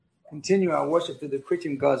continue our worship through the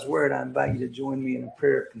preaching of God's word, I invite you to join me in a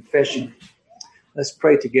prayer of confession. Let's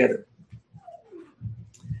pray together.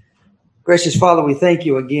 Gracious Father, we thank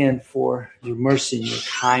you again for your mercy and your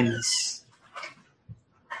kindness.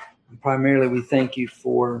 And primarily, we thank you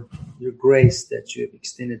for your grace that you have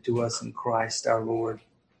extended to us in Christ our Lord.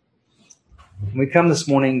 And we come this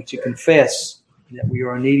morning to confess that we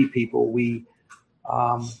are a needy people. We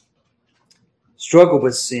struggle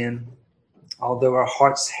with sin, although our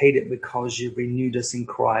hearts hate it because you renewed us in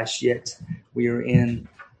Christ, yet we are in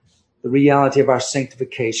the reality of our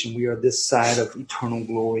sanctification. We are this side of eternal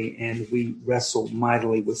glory, and we wrestle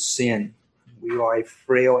mightily with sin. We are a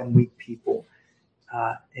frail and weak people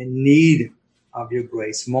in need of your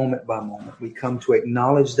grace moment by moment. We come to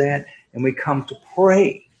acknowledge that, and we come to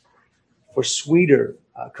pray for sweeter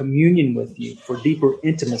communion with you, for deeper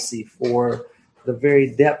intimacy, for the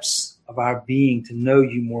very depths of our being to know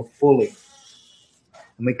you more fully.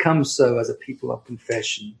 And we come so as a people of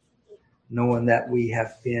confession, knowing that we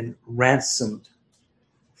have been ransomed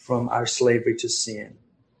from our slavery to sin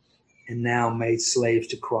and now made slaves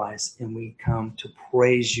to Christ. And we come to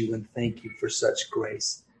praise you and thank you for such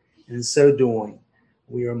grace. And in so doing,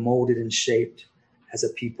 we are molded and shaped as a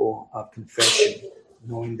people of confession,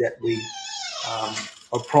 knowing that we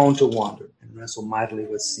are prone to wander and wrestle mightily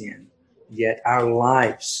with sin. Yet our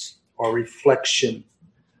lives are a reflection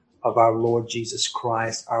of our Lord Jesus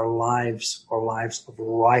Christ. Our lives are lives of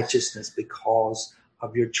righteousness because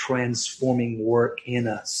of your transforming work in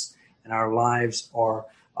us. And our lives are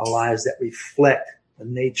lives that reflect the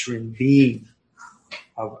nature and being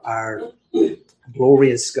of our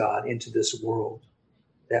glorious God into this world,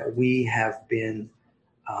 that we have been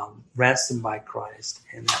ransomed by Christ,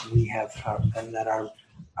 and that we have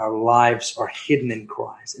our lives are hidden in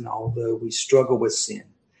Christ. And although we struggle with sin,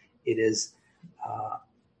 it is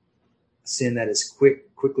sin that is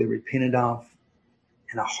quickly repented of,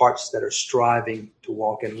 and our hearts that are striving to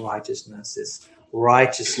walk in righteousness. It's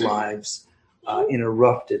righteous lives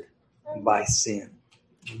interrupted by sin.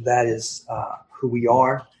 And that is who we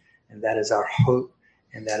are, and that is our hope,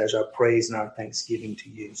 and that is our praise and our thanksgiving to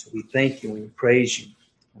you. So we thank you and we praise you,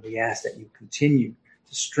 and we ask that you continue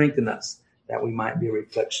to strengthen us, that we might be a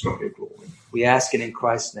reflection of your glory. We ask it in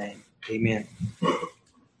Christ's name. Amen.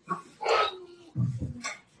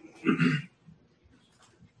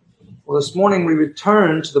 Well, this morning we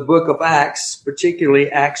return to the book of Acts,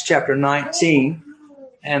 particularly Acts chapter 19.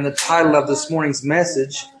 And the title of this morning's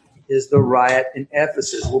message is The Riot in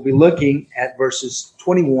Ephesus. We'll be looking at verses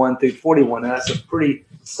 21 through 41. And that's a pretty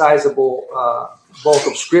sizable bulk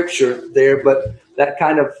of scripture there, but that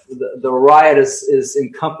kind of the riot is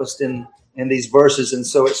encompassed in these verses. And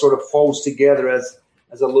so it sort of folds together as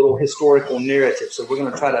a little historical narrative. So we're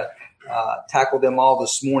going to try to tackle them all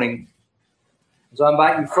this morning. So I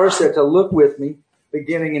invite you first there to look with me,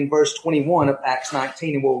 beginning in verse 21 of Acts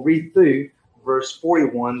 19, and we'll read through verse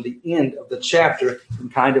 41, the end of the chapter,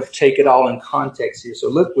 and kind of take it all in context here. So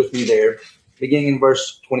look with me there, beginning in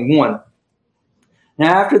verse 21.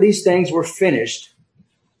 Now after these things were finished,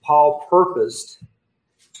 Paul purposed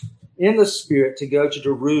in the Spirit to go to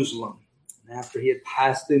Jerusalem, after he had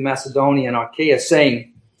passed through Macedonia and Achaia,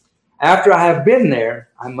 saying, after I have been there,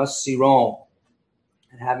 I must see Rome.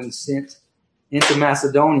 And having sent into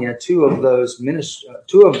Macedonia two of those who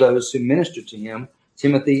ministered to him,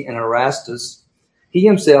 Timothy and Erastus, he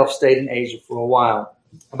himself stayed in Asia for a while.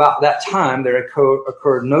 About that time there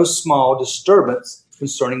occurred no small disturbance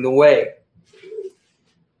concerning the way,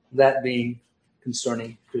 that being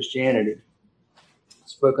concerning Christianity.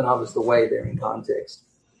 Spoken of as the way there in context.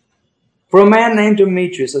 For a man named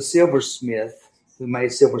Demetrius, a silversmith who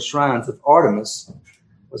made silver shrines of Artemis,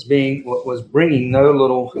 was bringing no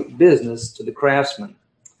little business to the craftsmen.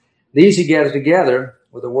 These he gathered together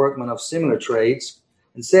with the workmen of similar trades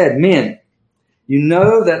and said, men, you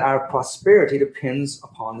know that our prosperity depends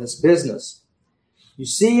upon this business. You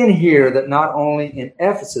see and hear that not only in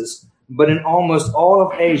Ephesus, but in almost all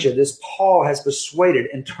of Asia, this Paul has persuaded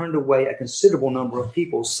and turned away a considerable number of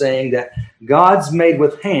people, saying that gods made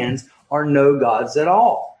with hands are no gods at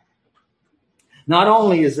all. Not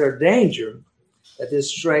only is there danger that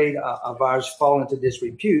this trade of ours fall into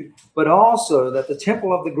disrepute, but also that the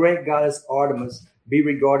temple of the great goddess Artemis be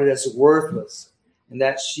regarded as worthless, and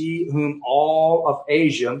that she whom all of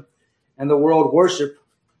Asia and the world worship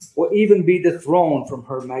will even be dethroned from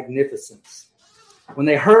her magnificence. When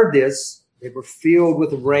they heard this, they were filled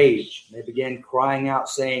with rage. They began crying out,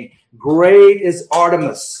 saying, great is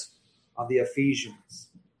Artemis of the Ephesians.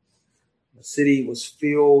 The city was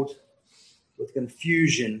filled with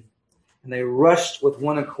confusion, and they rushed with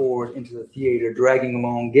one accord into the theater, dragging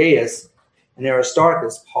along Gaius and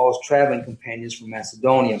Aristarchus, Paul's traveling companions from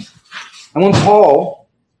Macedonia. And when Paul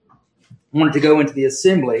wanted to go into the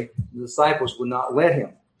assembly, the disciples would not let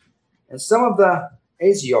him. And some of the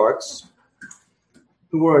Asiarchs,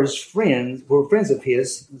 who were friends of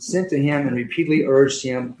his, sent to him and repeatedly urged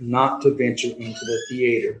him not to venture into the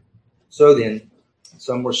theater. So then,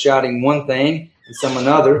 some were shouting one thing and some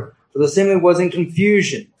another, for the assembly was in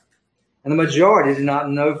confusion, and the majority did not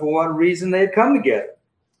know for what reason they had come together.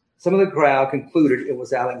 Some of the crowd concluded it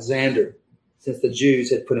was Alexander, since the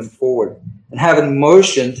Jews had put him forward. And having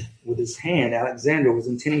motioned with his hand, Alexander was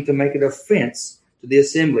intending to make an offense to the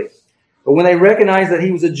assembly. But when they recognized that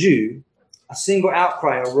he was a Jew, a single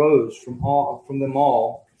outcry arose from them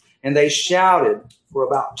all, and they shouted for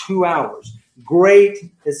about 2 hours,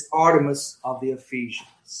 "Great is Artemis of the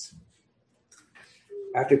Ephesians."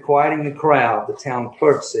 After quieting the crowd, the town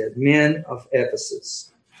clerk said, "Men of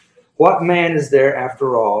Ephesus, what man is there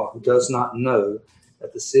after all who does not know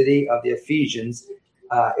that the city of the Ephesians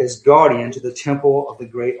is guardian to the temple of the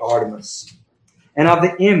great Artemis and of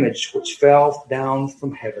the image which fell down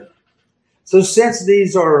from heaven? So since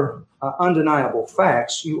these are undeniable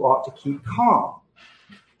facts, you ought to keep calm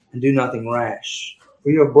and do nothing rash.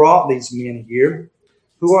 We have brought these men here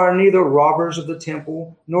who are neither robbers of the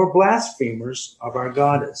temple nor blasphemers of our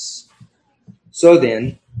goddess." So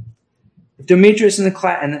then, if Demetrius and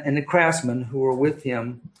the craftsmen who are with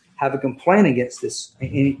him have a complaint against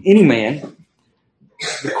any man,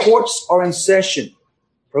 the courts are in session.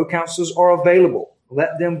 Proconsuls are available.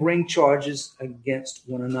 Let them bring charges against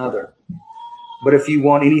one another. But if you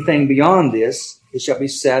want anything beyond this, it shall be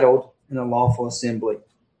settled in a lawful assembly.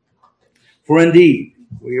 For indeed,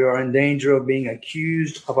 we are in danger of being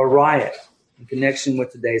accused of a riot in connection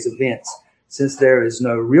with today's events, since there is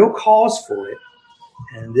no real cause for it.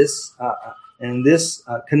 And in this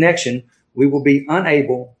connection, we will be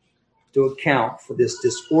unable to account for this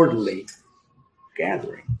disorderly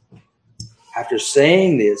gathering. After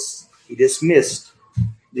saying this, he dismissed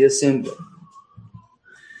the assembly.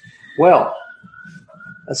 Well,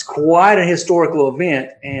 that's quite a historical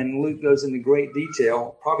event, and Luke goes into great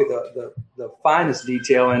detail, probably the finest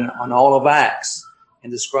detail on all of Acts,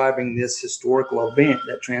 in describing this historical event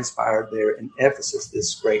that transpired there in Ephesus,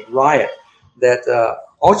 this great riot that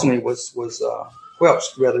ultimately was quelled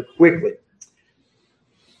rather quickly.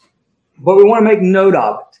 But we want to make note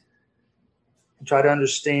of it and try to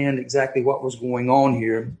understand exactly what was going on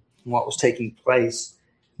here and what was taking place,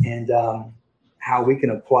 and how we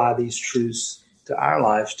can apply these truths to our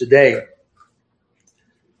lives today.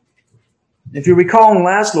 If you recall on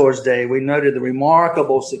last Lord's Day, we noted the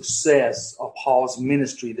remarkable success of Paul's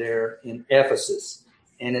ministry there in Ephesus.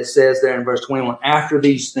 And it says there in verse 21, after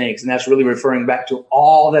these things, and that's really referring back to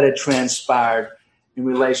all that had transpired in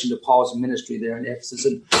relation to Paul's ministry there in Ephesus,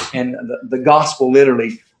 and the gospel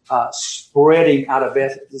literally spreading out of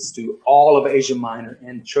Ephesus to all of Asia Minor,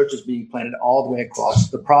 and churches being planted all the way across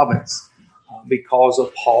the province because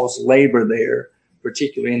of Paul's labor there,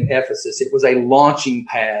 particularly in Ephesus. It was a launching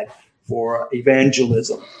pad for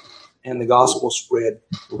evangelism, and the gospel spread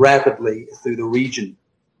rapidly through the region.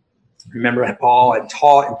 Remember, Paul had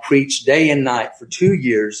taught and preached day and night for 2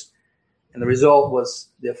 years, and the result was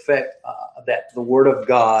the effect that the word of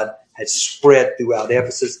God had spread throughout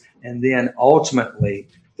Ephesus, and then ultimately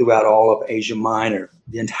throughout all of Asia Minor,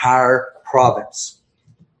 the entire province.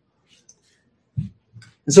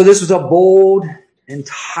 And so this was a bold and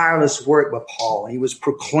tireless work by Paul. He was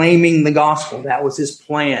proclaiming the gospel. That was his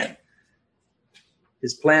plan.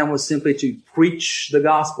 His plan was simply to preach the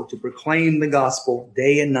gospel, to proclaim the gospel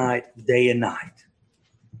day and night, day and night.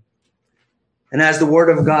 And as the word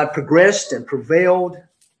of God progressed and prevailed,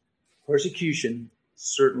 persecution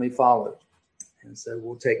certainly followed. And so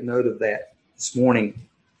we'll take note of that this morning.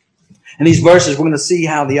 In these verses, we're going to see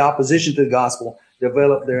how the opposition to the gospel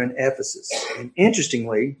developed there in Ephesus. And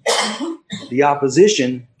interestingly, the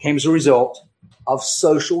opposition came as a result of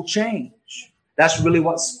social change. That's really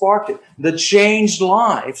what sparked it. The changed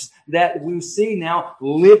lives that we see now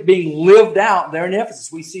being lived out there in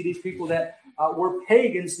Ephesus. We see these people that were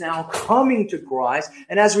pagans now coming to Christ.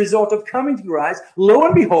 And as a result of coming to Christ, lo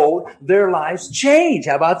and behold, their lives change.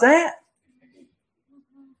 How about that?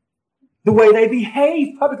 The way they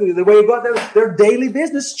behave publicly, the way about their daily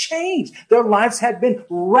business changed. Their lives had been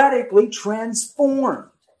radically transformed.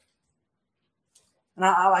 And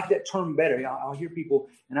I like that term better. I'll hear people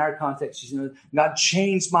in our context, God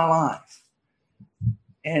changed my life.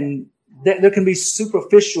 And there can be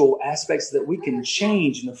superficial aspects that we can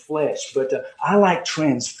change in the flesh, but I like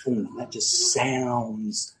transform. That just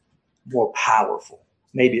sounds more powerful.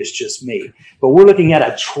 Maybe it's just me. But we're looking at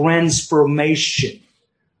a transformation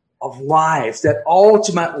of lives that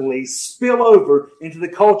ultimately spill over into the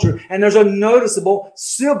culture. And there's a noticeable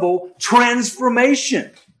civil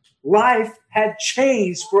transformation. Life had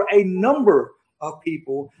changed for a number of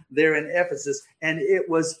people there in Ephesus, and it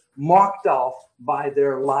was marked off by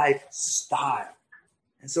their lifestyle.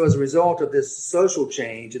 And so as a result of this social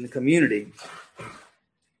change in the community,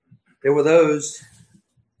 there were those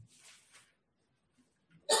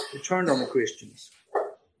who turned on the Christians.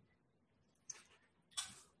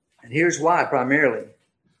 And here's why, primarily.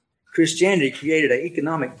 Christianity created an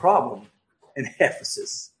economic problem in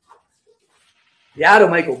Ephesus. The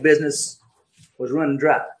idol-maker business was running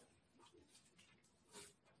dry.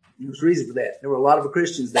 There was reason for that. There were a lot of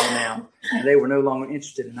Christians there now, and they were no longer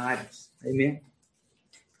interested in idols. Amen?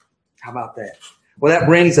 How about that? Well, that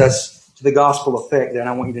brings us to the gospel effect there, and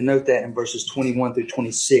I want you to note that in verses 21 through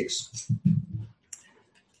 26.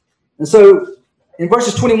 And so, in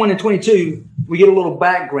verses 21 and 22, we get a little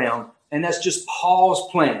background, and that's just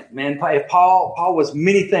Paul's plan. Man, Paul was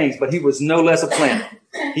many things, but he was no less a planner.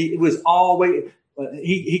 He was always,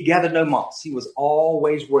 he gathered no moss. He was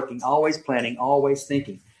always working, always planning, always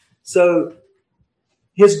thinking. So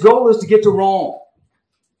his goal is to get to Rome.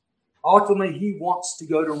 Ultimately, he wants to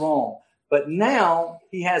go to Rome. But now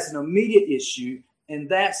he has an immediate issue, and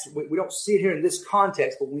that's, we don't see it here in this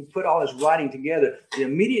context, but when we put all his writing together, the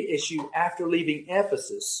immediate issue after leaving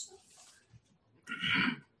Ephesus,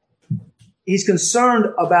 he's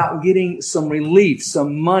concerned about getting some relief,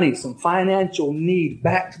 some money, some financial need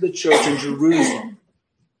back to the church in Jerusalem.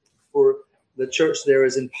 For the church there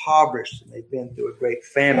is impoverished, and they've been through a great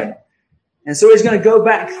famine. And so he's going to go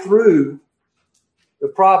back through the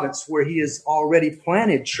province where he has already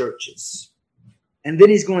planted churches. And then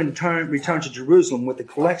he's going to return to Jerusalem with the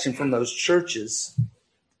collection from those churches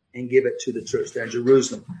and give it to the church there in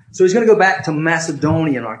Jerusalem. So he's going to go back to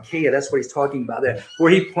Macedonia and Achaia. That's what he's talking about there,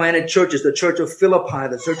 where he planted churches, the church of Philippi,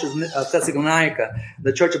 the church of Thessalonica,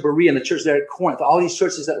 the church of Berea, and the church there at Corinth. All these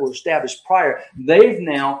churches that were established prior, they've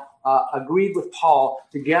now agreed with Paul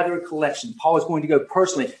to gather a collection. Paul is going to go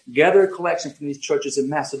personally, gather a collection from these churches in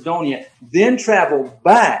Macedonia, then travel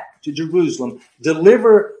back to Jerusalem,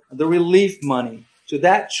 deliver the relief money to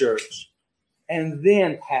that church, and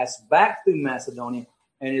then pass back through Macedonia,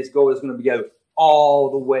 and his goal is going to go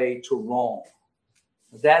all the way to Rome.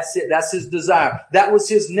 That's it. That's his desire. That was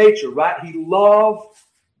his nature, right? He loved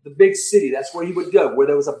the big city. That's where he would go, where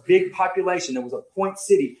there was a big population. There was a point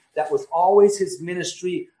city. That was always his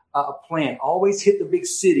ministry plan. Always hit the big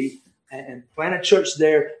city and plant a church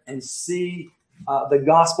there and see the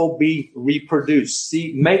gospel be reproduced.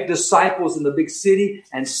 Make disciples in the big city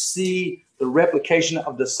and see the replication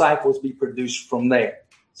of disciples be produced from there.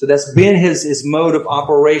 So that's been his mode of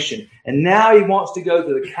operation. And now he wants to go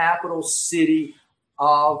to the capital city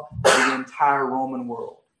of the entire Roman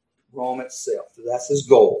world, Rome itself. So that's his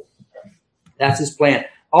goal. That's his plan.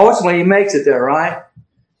 Ultimately, he makes it there, right?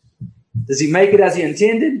 Does he make it as he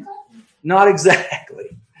intended? Not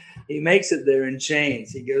exactly. He makes it there in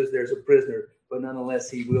chains. He goes there as a prisoner, but nonetheless,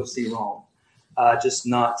 he will see Rome. Just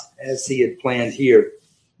not as he had planned here.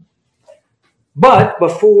 But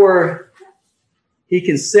before he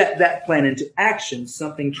can set that plan into action,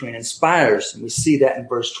 something transpires. And we see that in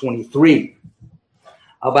verse 23.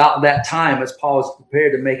 About that time, as Paul is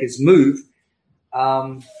prepared to make his move,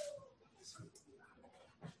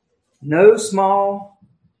 no small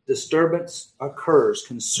disturbance occurs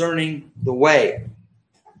concerning the way.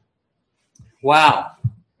 Wow.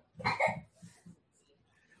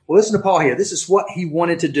 Well, listen to Paul here. This is what he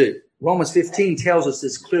wanted to do. Romans 15 tells us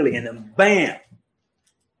this clearly, and then bam,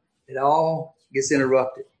 it all gets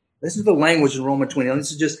interrupted. Listen to the language in Romans 20.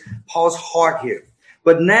 This is just Paul's heart here.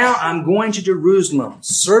 But now I'm going to Jerusalem,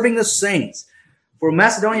 serving the saints. For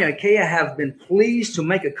Macedonia and Achaia have been pleased to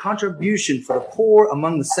make a contribution for the poor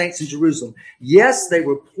among the saints in Jerusalem. Yes, they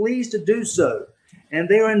were pleased to do so, and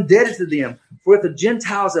they are indebted to them. For if the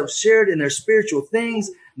Gentiles have shared in their spiritual things,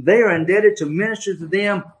 they are indebted to minister to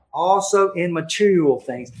them also in material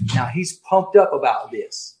things. Now, he's pumped up about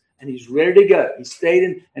this, and he's ready to go. He stayed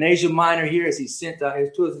in Asia Minor here as he sent his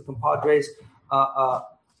two of his compadres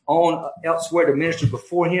on elsewhere to minister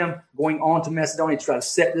before him, going on to Macedonia to try to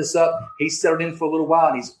set this up. He settled in for a little while,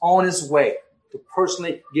 and he's on his way to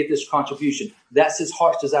personally get this contribution. That's his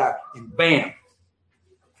heart's desire. And bam,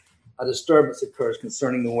 a disturbance occurs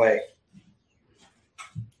concerning the way.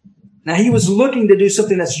 Now, he was looking to do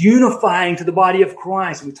something that's unifying to the body of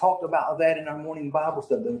Christ. We talked about that in our morning Bible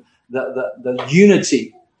study, the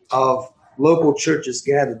unity of local churches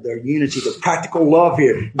gathered, their unity, the practical love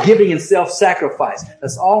here, giving and self-sacrifice.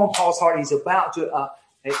 That's all in Paul's heart. He's about to,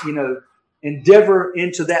 endeavor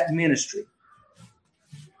into that ministry.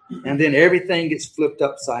 And then everything gets flipped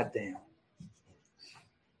upside down.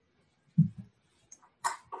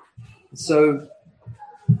 So,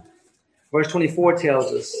 verse 24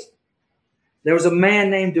 tells us, there was a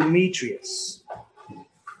man named Demetrius.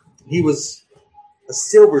 He was a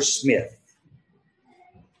silversmith.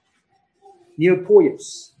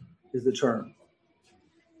 Neopoios is the term.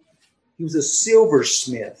 He was a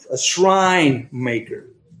silversmith, a shrine maker.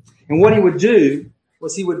 And what he would do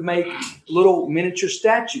was he would make little miniature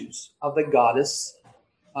statues of the goddess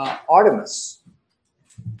Artemis.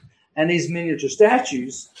 And these miniature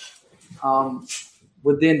statues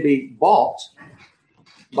would then be bought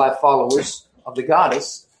by followers of the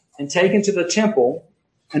goddess and taken to the temple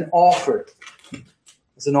and offered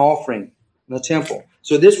as an offering in the temple.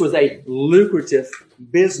 So this was a lucrative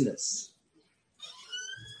business.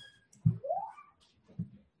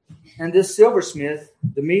 And this silversmith,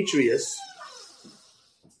 Demetrius,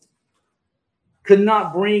 could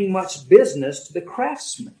not bring much business to the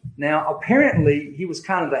craftsmen. Now, apparently, he was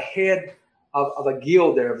kind of the head of a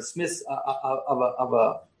guild there, of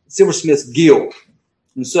a silversmith's guild.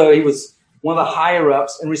 And so he was one of the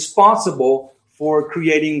higher-ups and responsible for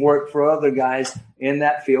creating work for other guys in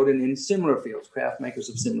that field and in similar fields, craft makers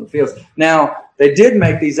of similar fields. Now, they did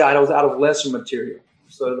make these idols out of lesser material.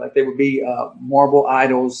 So like they would be marble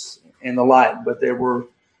idols and the like, but there were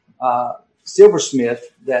silversmiths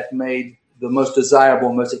that made the most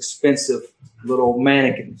desirable, most expensive little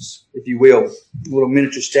mannequins, if you will, little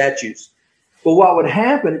miniature statues. But what would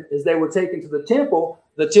happen is they were taken to the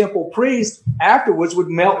temple priest afterwards would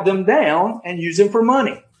melt them down and use them for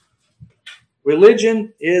money.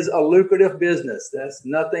 Religion is a lucrative business. That's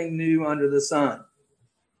nothing new under the sun.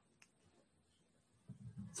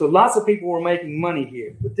 So lots of people were making money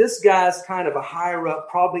here. But this guy's kind of a higher up,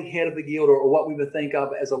 probably head of the guild or what we would think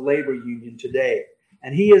of as a labor union today.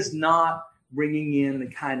 And he is not bringing in the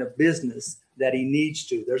kind of business that he needs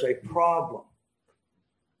to. There's a problem.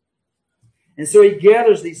 And so he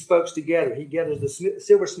gathers these folks together. He gathers the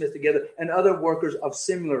silversmith together and other workers of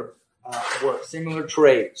similar work, similar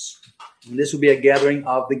trades. And this would be a gathering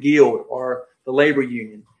of the guild or the labor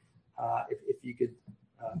union, if you could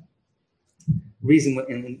reason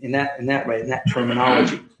in that way, in that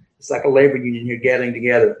terminology. It's like a labor union here gathering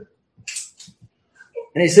together.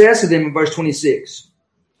 And he says to them in verse 26,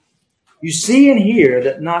 you see and hear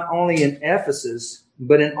that not only in Ephesus,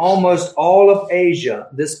 but in almost all of Asia,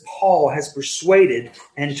 this Paul has persuaded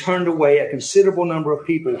and turned away a considerable number of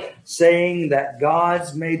people, saying that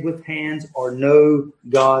gods made with hands are no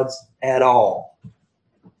gods at all.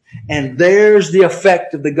 And there's the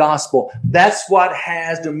effect of the gospel. That's what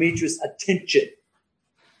has Demetrius' attention.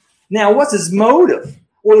 Now, what's his motive?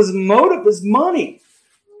 Well, his motive is money.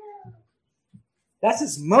 That's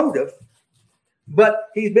his motive. But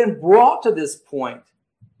he's been brought to this point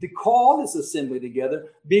to call this assembly together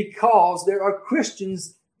because there are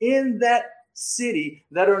Christians in that city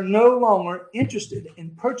that are no longer interested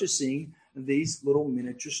in purchasing these little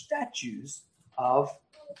miniature statues of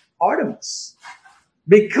Artemis,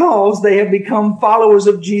 because they have become followers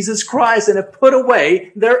of Jesus Christ and have put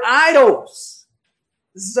away their idols.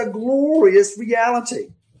 This is a glorious reality.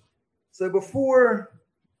 So before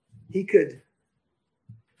he could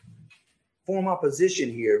form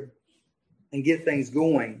opposition here and get things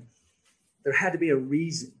going, there had to be a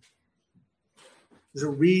reason. There's a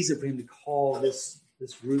reason for him to call this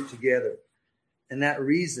group together. And that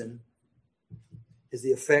reason is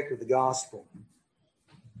the effect of the gospel.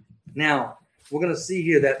 Now, we're going to see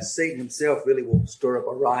here that Satan himself really will stir up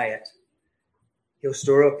a riot. He'll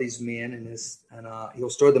stir up these men and he'll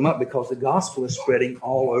stir them up because the gospel is spreading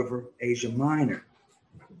all over Asia Minor.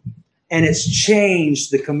 And it's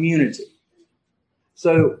changed the community.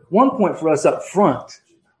 So one point for us up front,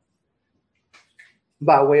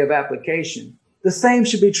 by way of application, the same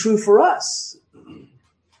should be true for us.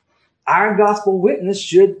 Our gospel witness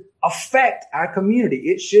should affect our community.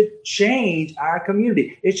 It should change our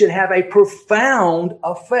community. It should have a profound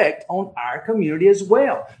effect on our community as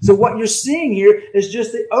well. So what you're seeing here is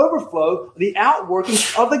just the overflow, the outworking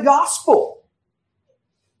of the gospel.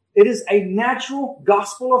 It is a natural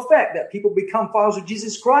gospel effect that people become followers of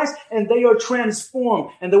Jesus Christ and they are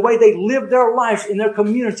transformed. And the way they live their life in their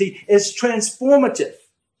community is transformative.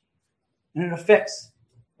 And it affects.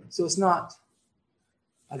 So it's not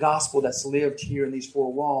a gospel that's lived here in these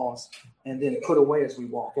four walls and then put away as we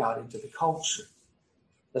walk out into the culture.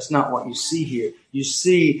 That's not what you see here. You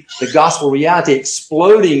see the gospel reality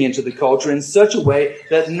exploding into the culture in such a way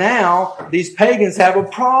that now these pagans have a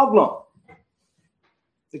problem.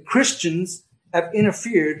 The Christians have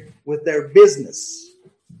interfered with their business.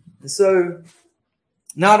 And so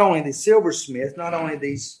not only the silversmith, not only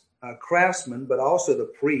these craftsmen, but also the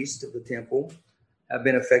priests of the temple have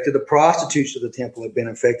been affected. The prostitutes of the temple have been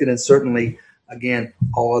affected, and certainly, again,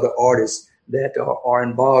 all other artists that are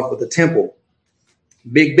involved with the temple.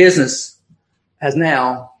 Big business has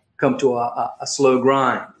now come to a slow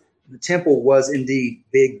grind. The temple was indeed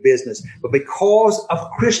big business. But because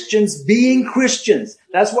of Christians being Christians,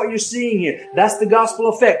 that's what you're seeing here. That's the gospel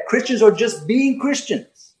effect. Christians are just being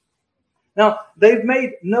Christians. Now, they've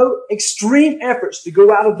made no extreme efforts to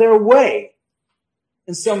go out of their way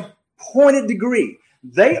in some pointed degree.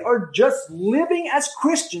 They are just living as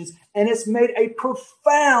Christians, and it's made a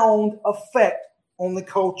profound effect on the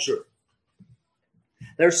culture.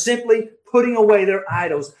 They're simply putting away their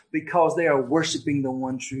idols because they are worshiping the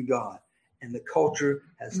one true God. And the culture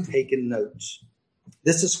has taken note.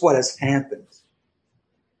 This is what has happened.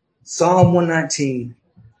 Psalm 119,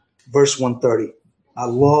 verse 130. I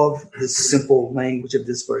love the simple language of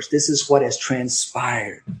this verse. This is what has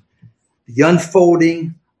transpired. The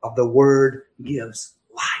unfolding of the word gives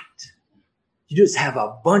light. You just have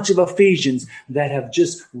a bunch of Ephesians that have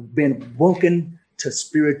just been woken to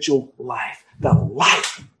spiritual life. The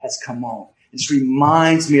light has come on. This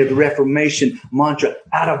reminds me of the Reformation mantra,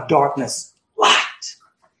 out of darkness, light.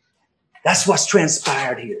 That's what's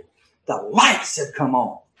transpired here. The lights have come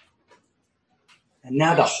on. And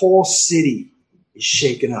now the whole city is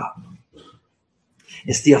shaken up.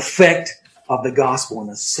 It's the effect of the gospel, and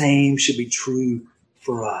the same should be true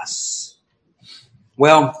for us.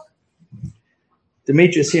 Well,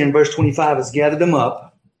 Demetrius here in verse 25 has gathered them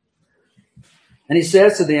up, and he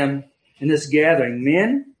says to them in this gathering,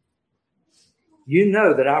 men, you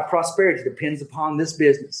know that our prosperity depends upon this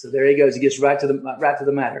business. So there he goes. He gets right to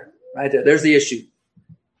the matter. Right there. There's the issue.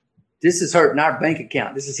 This is hurting our bank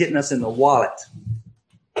account. This is hitting us in the wallet.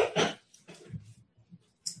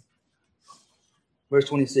 Verse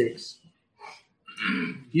 26.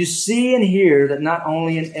 You see and hear that not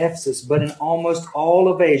only in Ephesus, but in almost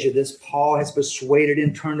all of Asia, this Paul has persuaded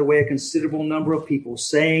and turned away a considerable number of people,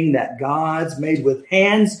 saying that gods made with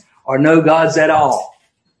hands are no gods at all.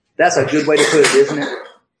 That's a good way to put it, isn't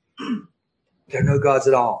it? There are no gods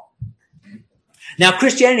at all. Now,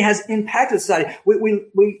 Christianity has impacted society.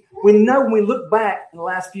 We know when we look back in the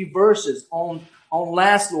last few verses on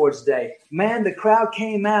last Lord's Day, man, the crowd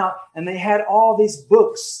came out and they had all these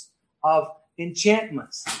books of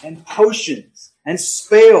enchantments and potions and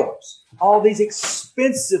spells, all these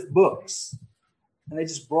expensive books. And they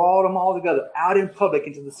just brought them all together out in public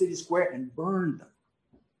into the city square and burned them.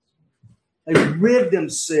 They rid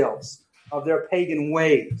themselves of their pagan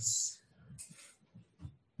ways.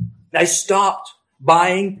 They stopped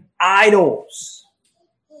buying idols.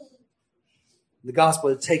 The gospel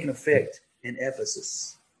had taken effect in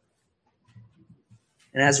Ephesus.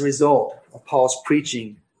 And as a result of Paul's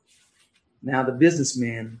preaching, now the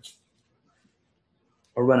businessmen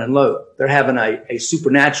are running low. They're having a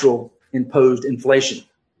supernatural imposed inflation.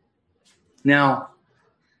 Now,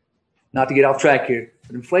 not to get off track here,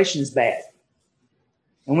 but inflation is bad.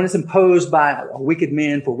 And when it's imposed by wicked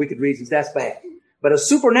men for wicked reasons, that's bad. But a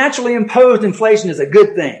supernaturally imposed inflation is a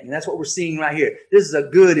good thing. And that's what we're seeing right here. This is a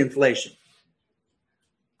good inflation.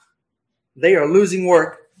 They are losing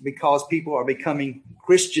work because people are becoming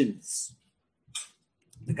Christians.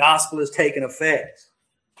 The gospel has taken effect.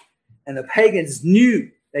 And the pagans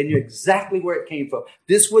knew. They knew exactly where it came from.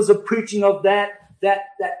 This was a preaching of that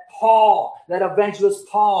Paul, that evangelist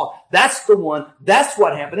Paul. That's the one. That's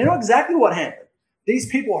what happened. They know exactly what happened. These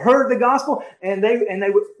people heard the gospel and they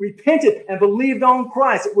repented and believed on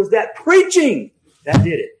Christ. It was that preaching that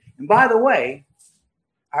did it. And by the way,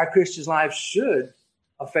 our Christians' lives should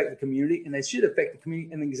affect the community, and they should affect the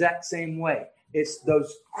community in the exact same way. It's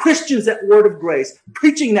those Christians, that word of grace,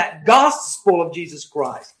 preaching that gospel of Jesus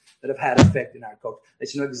Christ that have had effect in our culture. They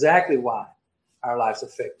should know exactly why our lives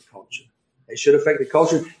affect the culture. They should affect the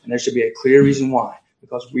culture, and there should be a clear reason why.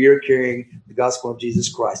 Because we are carrying the gospel of Jesus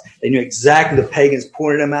Christ. They knew exactly, the pagans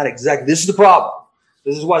pointed them out exactly. This is the problem.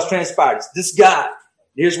 This is what's transpired. It's this guy.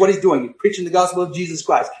 Here's what he's doing. He's preaching the gospel of Jesus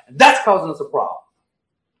Christ. And that's causing us a problem.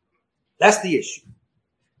 That's the issue.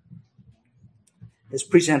 His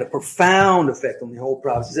preaching had a profound effect on the whole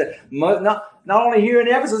province. He said, not only here in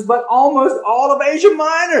Ephesus, but almost all of Asia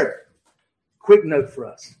Minor. Quick note for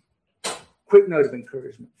us. Quick note of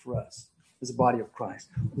encouragement for us as a body of Christ.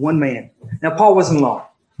 One man. Now, Paul wasn't alone,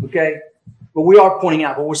 okay? But we are pointing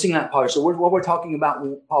out, but we're seeing that Paul. So what we're talking about,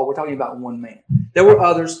 Paul, we're talking about one man. There were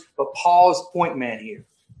others, but Paul's point man here.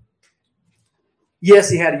 Yes,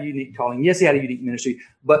 he had a unique calling. Yes, he had a unique ministry.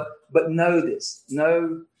 But know this.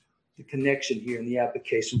 Know the connection here and the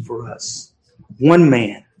application for us. One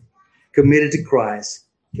man committed to Christ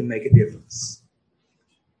can make a difference.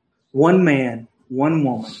 One man, one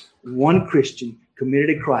woman, one Christian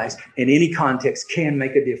committed to Christ in any context can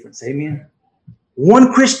make a difference. Amen?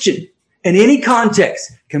 One Christian in any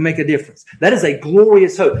context can make a difference. That is a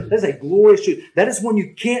glorious hope. That is a glorious truth. That is one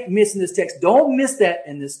you can't miss in this text. Don't miss that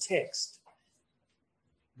in this text.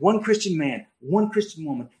 One Christian man, one Christian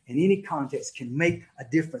woman in any context can make a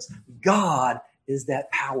difference. God is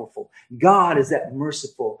that powerful. God is that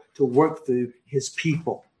merciful to work through his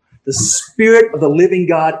people. The Spirit of the living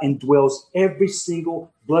God indwells every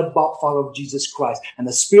single blood-bought follower of Jesus Christ. And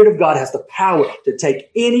the Spirit of God has the power to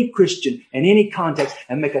take any Christian in any context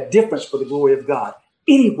and make a difference for the glory of God.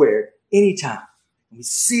 Anywhere, anytime. And we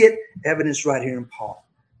see it evidenced right here in Paul.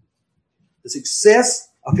 The success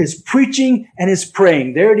of his preaching and his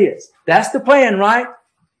praying. There it is. That's the plan, right?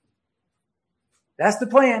 That's the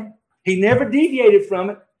plan. He never deviated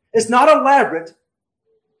from it. It's not elaborate,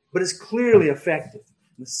 but it's clearly effective.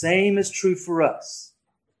 The same is true for us.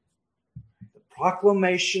 The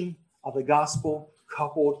proclamation of the gospel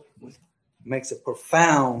coupled with makes a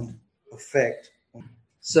profound effect.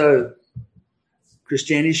 So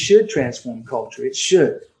Christianity should transform culture. It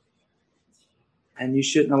should. And you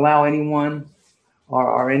shouldn't allow anyone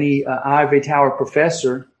or any ivory tower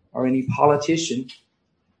professor or any politician,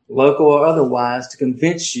 local or otherwise, to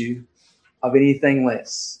convince you of anything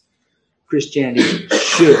less. Christianity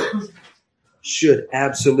should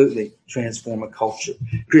absolutely transform a culture.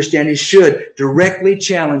 Christianity should directly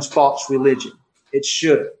challenge false religion. It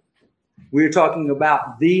should. We're talking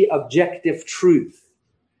about the objective truth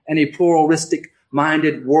in a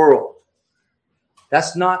pluralistic-minded world.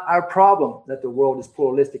 That's not our problem, that the world is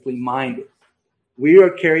pluralistically minded. We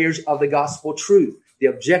are carriers of the gospel truth, the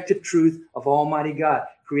objective truth of Almighty God,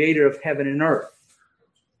 creator of heaven and earth.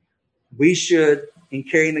 We should, in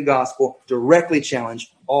carrying the gospel, directly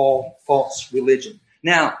challenge all false religion.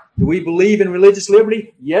 Now, do we believe in religious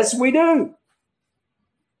liberty? Yes, we do.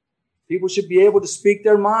 People should be able to speak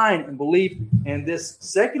their mind and believe in this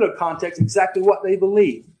secular context exactly what they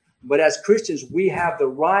believe. But as Christians, we have the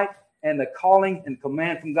right and the calling and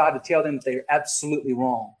command from God to tell them that they are absolutely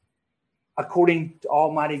wrong. According to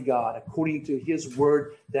Almighty God, according to his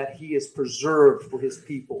word that he has preserved for his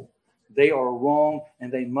people. They are wrong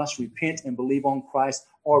and they must repent and believe on Christ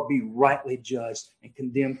or be rightly judged and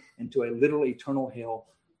condemned into a literal eternal hell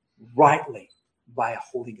rightly by a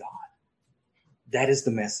holy God. That is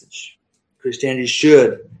the message. Christianity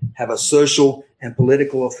should have a social and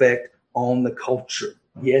political effect on the culture.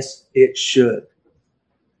 Yes, it should.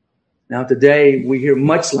 Now today we hear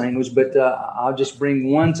much language, but I'll just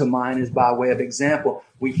bring one to mind as by way of example.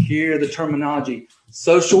 We hear the terminology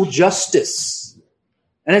social justice.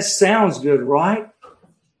 And it sounds good, right?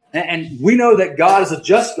 And we know that God is a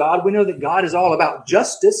just God. We know that God is all about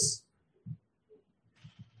justice.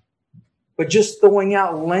 But just throwing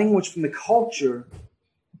out language from the culture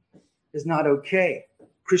is not okay.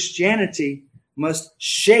 Christianity must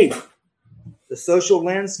shape the social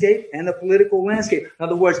landscape and the political landscape. In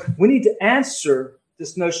other words, we need to answer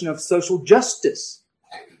this notion of social justice.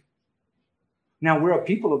 Now, we're a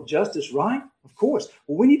people of justice, right? Of course.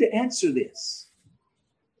 Well, we need to answer this.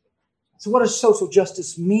 So what does social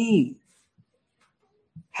justice mean?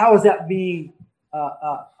 How is that being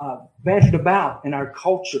bantered about in our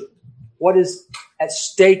culture? What is at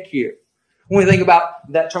stake here? When we think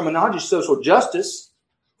about that terminology, social justice,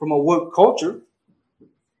 from a woke culture,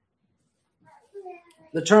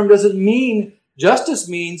 the term doesn't mean justice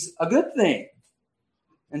means a good thing.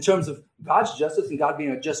 In terms of God's justice and God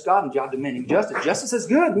being a just God and God demanding justice. Justice is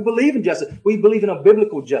good. We believe in justice. We believe in a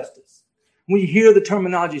biblical justice. When you hear the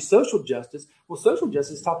terminology social justice, well, social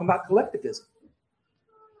justice is talking about collectivism.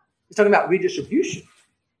 It's talking about redistribution.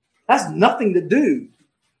 That's nothing to do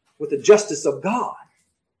with the justice of God.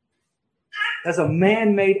 That's a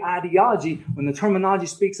man-made ideology. When the terminology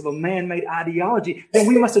speaks of a man-made ideology, then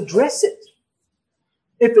we must address it.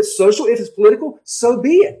 If it's social, if it's political, so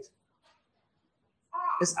be it.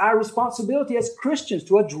 It's our responsibility as Christians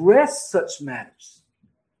to address such matters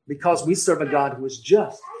because we serve a God who is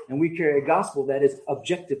just and we carry a gospel that is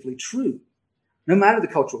objectively true, no matter the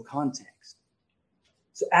cultural context.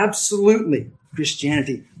 So absolutely,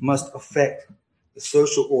 Christianity must affect the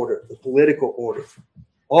social order, the political order.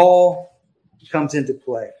 All comes into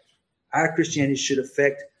play. Our Christianity should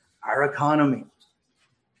affect our economy.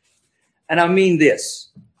 And I mean this.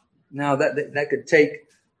 Now, that could take,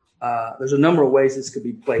 there's a number of ways this could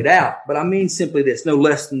be played out, but I mean simply this, no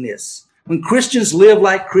less than this. When Christians live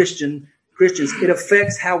like Christians, it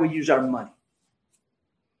affects how we use our money.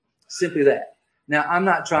 Simply that. Now, I'm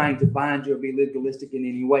not trying to bind you or be legalistic in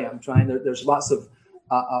any way. There's lots of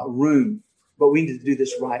room, but we need to do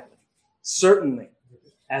this rightly. Certainly,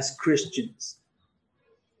 as Christians,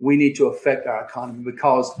 we need to affect our economy,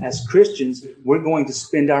 because as Christians, we're going to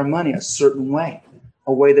spend our money a certain way,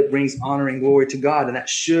 a way that brings honor and glory to God, and that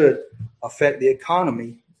should affect the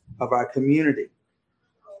economy of our community.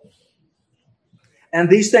 And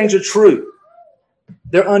these things are true.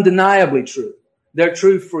 They're undeniably true. They're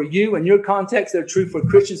true for you and your context. They're true for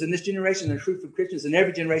Christians in this generation. They're true for Christians in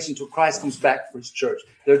every generation until Christ comes back for his church.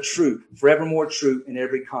 They're true, forevermore true in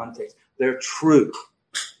every context. They're true.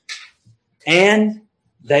 And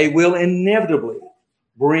they will inevitably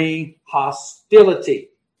bring hostility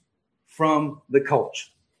from the culture.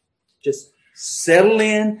 Just settle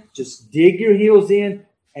in, just dig your heels in,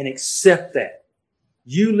 and accept that.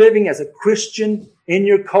 You living as a Christian in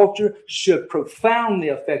your culture should profoundly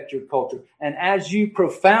affect your culture. And as you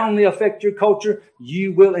profoundly affect your culture,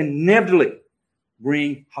 you will inevitably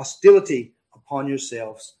bring hostility upon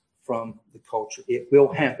yourselves from the culture. It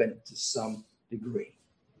will happen to some degree.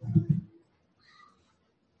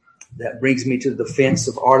 That brings me to the defense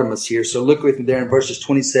of Artemis here. So look with me there in verses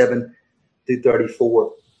 27 through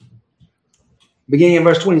 34. Beginning in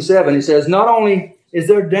verse 27, he says, not only is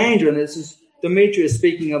there danger, and this is Demetrius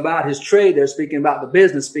speaking about his trade, they're speaking about the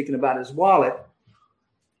business, speaking about his wallet.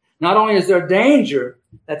 Not only is there danger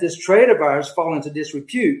that this trade of ours fall into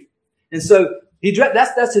disrepute, and so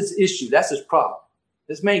that's his issue, that's his problem.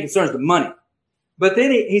 His main concern is the money. But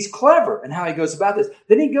then he's clever in how he goes about this.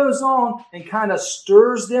 Then he goes on and kind of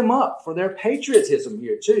stirs them up for their patriotism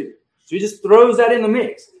here too. So he just throws that in the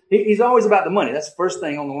mix. He's always about the money. That's the first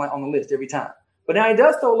thing on the list every time. But now he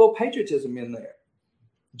does throw a little patriotism in there,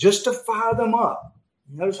 just to fire them up.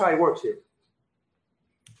 Notice how he works here.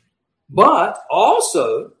 But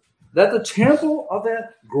also that the temple of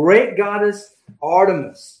that great goddess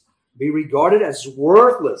Artemis be regarded as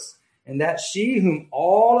worthless, and that she whom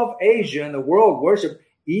all of Asia and the world worship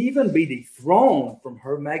even be dethroned from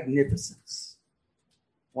her magnificence.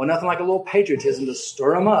 Well, nothing like a little patriotism to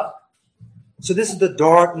stir them up. So this is the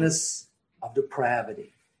darkness of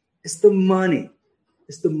depravity. It's the money.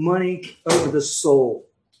 It's the money over the soul.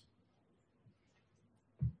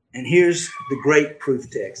 And here's the great proof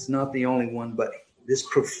text, not the only one, but this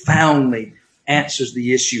profoundly answers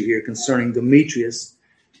the issue here concerning Demetrius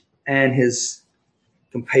and his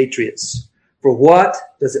compatriots. For what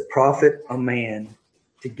does it profit a man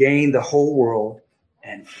to gain the whole world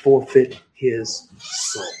and forfeit his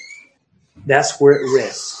soul? That's where it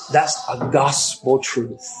rests. That's a gospel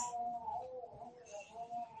truth.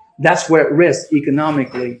 That's where it rests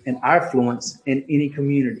economically and our influence in any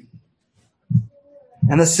community.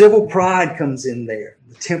 And the civil pride comes in there.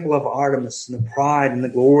 The temple of Artemis and the pride and the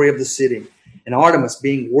glory of the city. And Artemis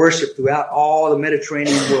being worshipped throughout all the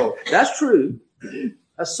Mediterranean world. That's true.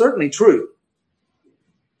 That's certainly true.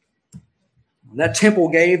 That temple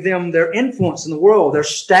gave them their influence in the world, their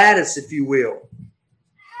status, if you will.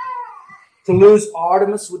 To lose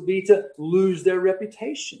Artemis would be to lose their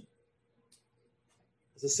reputation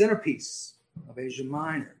as a centerpiece of Asia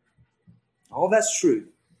Minor. All that's true.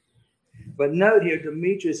 But note here,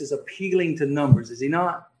 Demetrius is appealing to numbers, is he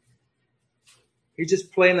not? He's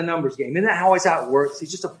just playing the numbers game. Isn't that always how it works?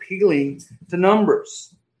 He's just appealing to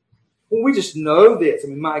numbers. Well, we just know this. I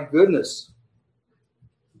mean, my goodness.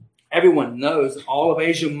 Everyone knows that all of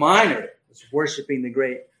Asia Minor is worshiping the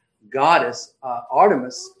great goddess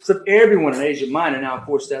Artemis. So if everyone in Asia Minor, now of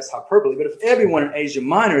course that's hyperbole, but if everyone in Asia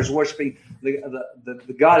Minor is worshiping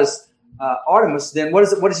the goddess Artemis, then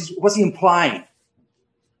what's he implying?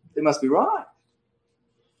 They must be right.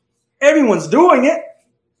 Everyone's doing it.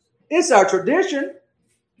 It's our tradition.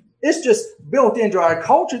 It's just built into our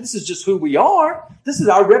culture. This is just who we are. This is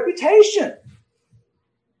our reputation.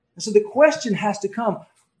 And so the question has to come,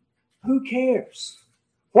 who cares?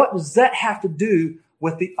 What does that have to do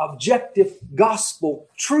with the objective gospel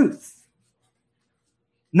truth?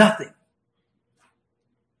 Nothing.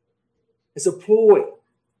 It's a ploy.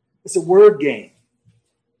 It's a word game.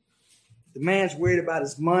 The man's worried about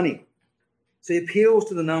his money. So he appeals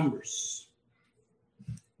to the numbers.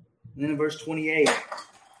 And then in verse 28,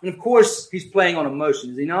 and of course, he's playing on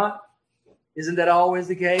emotion, is he not? Isn't that always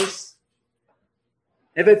the case?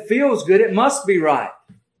 If it feels good, it must be right.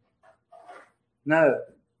 No,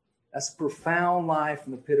 that's a profound lie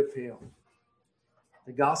from the pit of hell.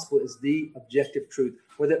 The gospel is the objective truth,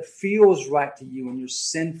 whether it feels right to you in your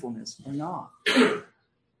sinfulness or not.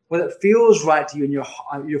 Whether it feels right to you in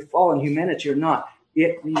your fallen humanity or not,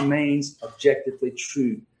 it remains objectively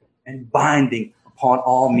true and binding upon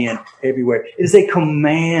all men everywhere. It is a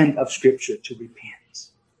command of Scripture to repent.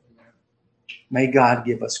 May God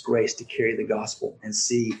give us grace to carry the gospel and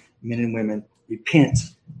see men and women repent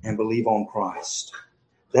and believe on Christ.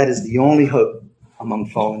 That is the only hope among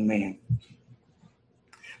fallen man.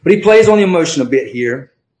 But he plays on the emotion a bit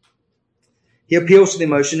here. He appeals to the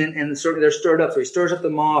emotion, and certainly they're stirred up. So he stirs up the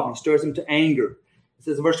mob, and he stirs them to anger. It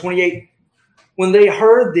says in verse 28, when they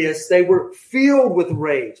heard this, they were filled with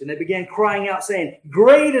rage, and they began crying out, saying,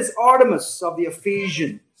 "Great is Artemis of the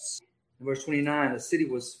Ephesians." In verse 29, the city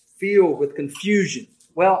was filled with confusion.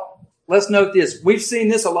 Well, let's note this. We've seen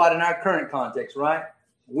this a lot in our current context, right?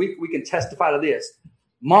 We can testify to this.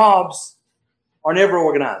 Mobs are never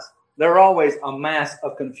organized. They're always a mass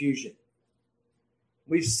of confusion.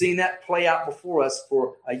 We've seen that play out before us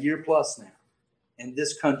for a year plus now in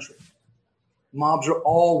this country. Mobs are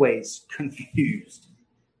always confused.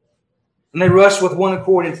 And they rush with one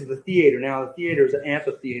accord into the theater. Now, the theater is an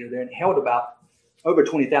amphitheater there, and it held about over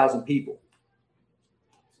 20,000 people.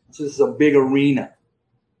 So this is a big arena.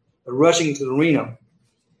 They're rushing into the arena.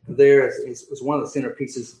 There is one of the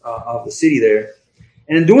centerpieces of the city there.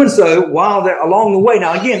 And in doing so, while they're along the way,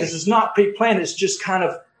 now again, this is not pre-planned. It's just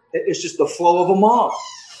the flow of a mob.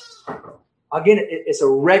 Again, it's a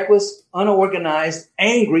reckless, unorganized,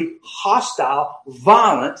 angry, hostile,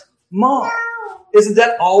 violent mob. Isn't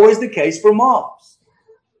that always the case for mobs?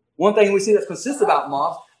 One thing we see that's consistent about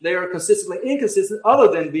mobs, they are consistently inconsistent other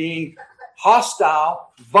than being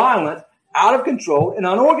hostile, violent, out of control, and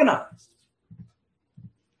unorganized.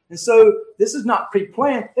 And so this is not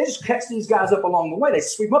pre-planned. They just catch these guys up along the way. They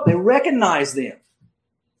sweep them up. They recognize them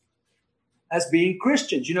as being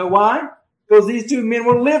Christians. You know why? Because these two men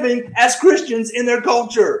were living as Christians in their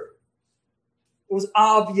culture. It was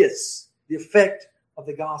obvious, the effect of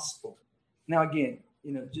the gospel. Now again,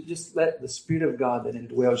 just let the Spirit of God that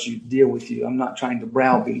indwells you deal with you. I'm not trying to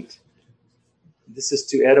browbeat. This is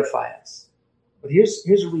to edify us. But here's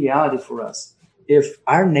a reality for us. If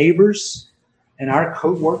our neighbors and our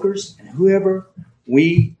co-workers and whoever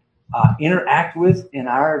we interact with in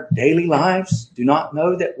our daily lives do not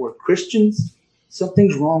know that we're Christians,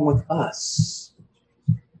 something's wrong with us.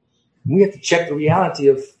 We have to check the reality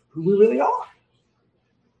of who we really are.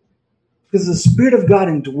 Because the Spirit of God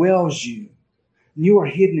indwells you, and you are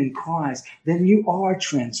hidden in Christ, then you are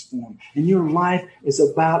transformed. And your life is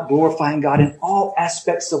about glorifying God in all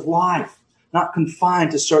aspects of life, not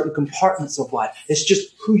confined to certain compartments of life. It's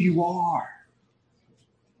just who you are.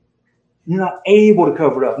 You're not able to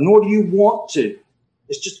cover it up, nor do you want to.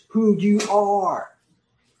 It's just who you are.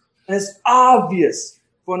 And it's obvious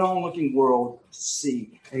for an onlooking world to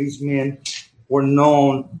see. These men were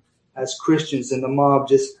known as Christians, and the mob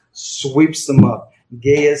just sweeps them up.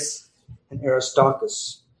 Gaius and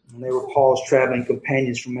Aristarchus. And they were Paul's traveling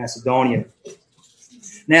companions from Macedonia.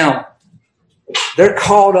 Now, they're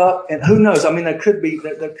caught up, and who knows? I mean, there could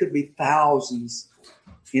be thousands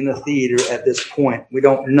in the theater at this point. We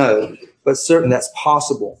don't know, but certainly that's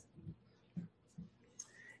possible.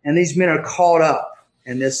 And these men are caught up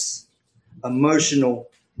in this emotional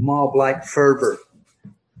mob-like fervor,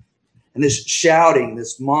 and this shouting,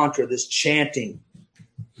 this mantra, this chanting.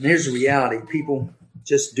 And here's the reality. People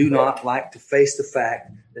just do not like to face the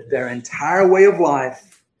fact that their entire way of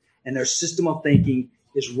life and their system of thinking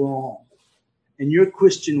is wrong. And your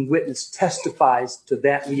Christian witness testifies to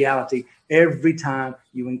that reality every time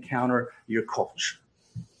you encounter your culture.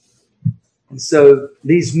 And so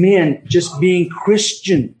these men, just being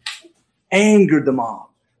Christian, angered the mob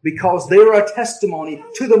because they were a testimony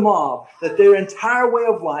to the mob that their entire way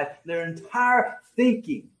of life, their entire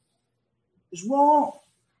thinking is wrong.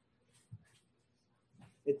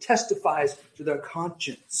 It testifies to their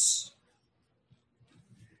conscience.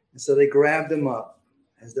 And so they grabbed them up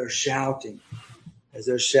as they're shouting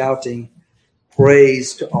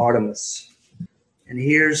praise to Artemis. And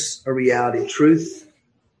here's a reality. Truth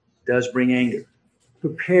does bring anger.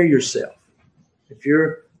 Prepare yourself. If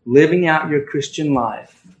you're living out your Christian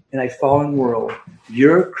life in a fallen world,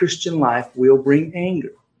 your Christian life will bring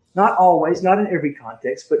anger. Not always, not in every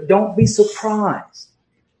context, but don't be surprised.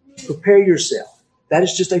 Prepare yourself. That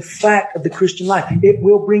is just a fact of the Christian life. It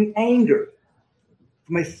will bring anger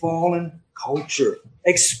from a fallen culture.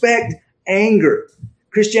 Expect anger.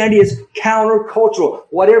 Christianity is countercultural.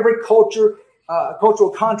 Whatever cultural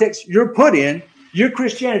context you're put in, your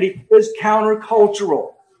Christianity is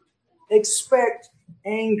countercultural. Expect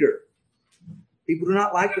anger. People do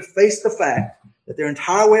not like to face the fact that their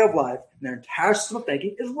entire way of life and their entire system of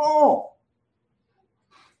thinking is wrong.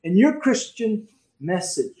 And your Christian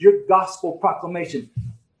message, your gospel proclamation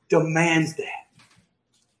demands that.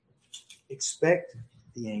 Expect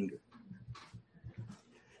the anger.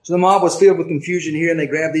 So the mob was filled with confusion here, and they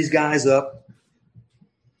grabbed these guys up,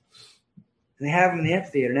 and they have them in the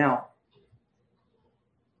amphitheater. Now,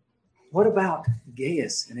 what about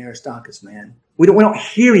Gaius and Aristarchus, man? We don't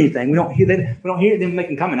hear anything. We don't hear them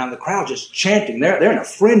making comment. Now the crowd just chanting. They're in a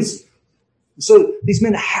frenzy. So these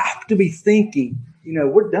men have to be thinking,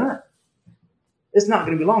 we're done. It's not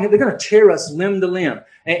going to be long. They're going to tear us limb to limb.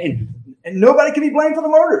 And nobody can be blamed for the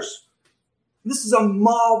murders. This is a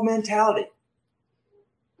mob mentality.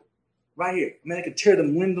 Right here. They could tear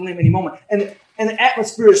them limb to limb any moment. And the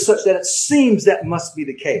atmosphere is such that it seems that must be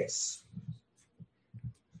the case.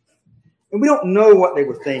 And we don't know what they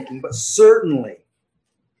were thinking, but certainly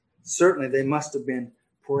they must have been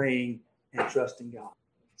praying and trusting God.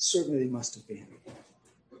 Certainly they must have been.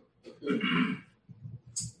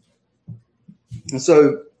 And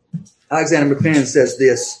so Alexander McLaren says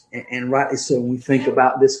this, and rightly so, when we think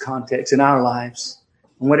about this context in our lives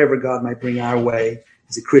and whatever God might bring our way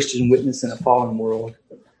as a Christian witness in a fallen world.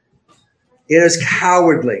 It is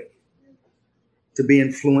cowardly to be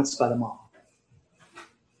influenced by the mob.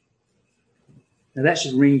 Now that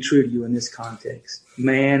should ring true to you in this context.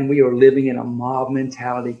 Man, we are living in a mob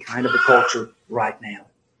mentality kind of a culture right now.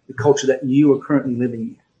 The culture that you are currently living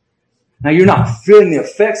in. Now, you're not feeling the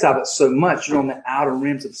effects of it so much. You're on the outer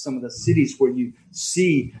rims of some of the cities where you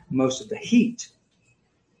see most of the heat.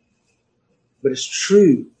 But it's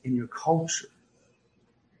true in your culture.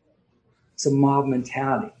 It's a mob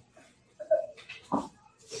mentality.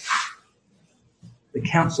 The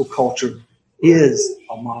council culture is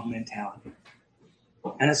a mob mentality.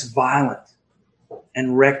 And it's violent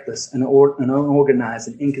and reckless and unorganized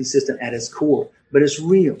and inconsistent at its core. But it's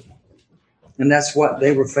real. And that's what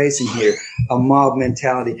they were facing here, a mob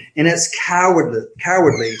mentality. And it's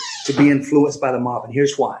cowardly to be influenced by the mob. And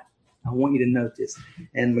here's why. I want you to note this.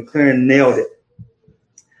 And McLaren nailed it.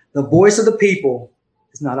 The voice of the people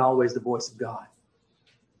is not always the voice of God.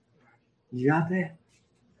 You got that?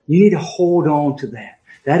 You need to hold on to that.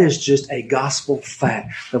 That is just a gospel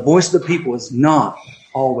fact. The voice of the people is not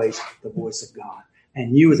always the voice of God.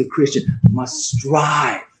 And you as a Christian must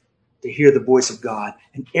strive to hear the voice of God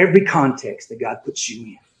in every context that God puts you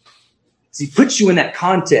in. He puts you in that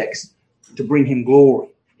context to bring him glory.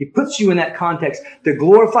 He puts you in that context to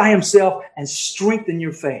glorify himself and strengthen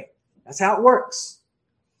your faith. That's how it works.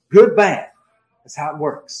 Good, bad. That's how it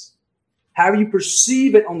works. However you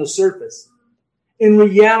perceive it on the surface, in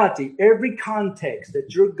reality, every context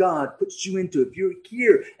that your God puts you into, if you're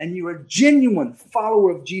here and you're a genuine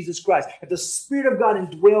follower of Jesus Christ, if the Spirit of God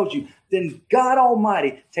indwells you, then God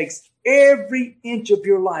Almighty takes every inch of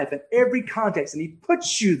your life and every context, and he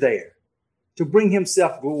puts you there to bring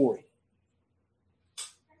himself glory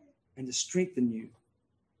and to strengthen you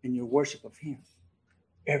in your worship of him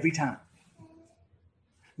every time.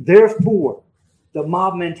 Therefore, the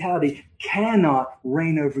mob mentality cannot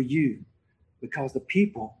reign over you, because the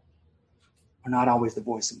people are not always the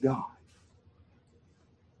voice of God.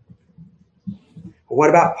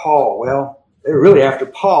 What about Paul? Well, they're really after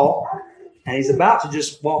Paul, and he's about to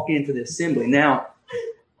just walk into the assembly. Now,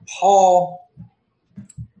 Paul,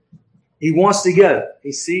 he wants to go.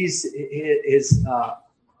 He sees his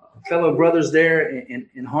fellow brothers there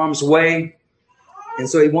in harm's way, and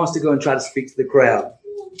so he wants to go and try to speak to the crowd.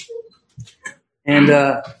 And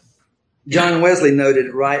John Wesley noted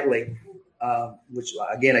it rightly, which,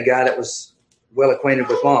 again, a guy that was well acquainted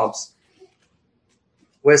with mobs.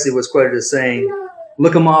 Wesley was quoted as saying,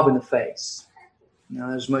 look a mob in the face. Now,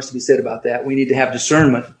 there's much to be said about that. We need to have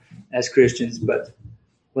discernment as Christians, but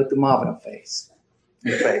look the mob in the face.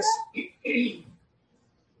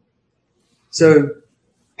 So,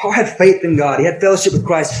 Paul had faith in God. He had fellowship with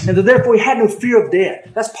Christ, and therefore he had no fear of death.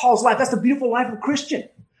 That's Paul's life. That's the beautiful life of a Christian.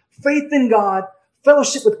 Faith in God,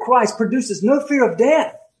 fellowship with Christ produces no fear of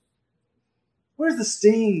death. Where's the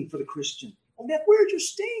sting for the Christian? Oh, death, where's your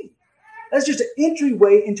sting? That's just an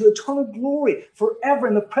entryway into eternal glory forever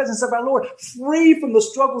in the presence of our Lord, free from the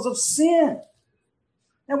struggles of sin.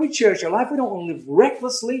 Now, we cherish our life. We don't want to live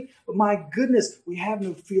recklessly, but my goodness, we have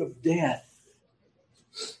no fear of death.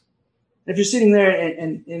 If you're sitting there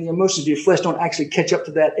and the emotions of your flesh don't actually catch up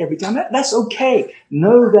to that every time, that's okay.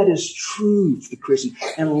 Know that is true for the Christian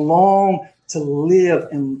and long to live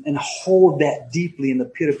and hold that deeply in the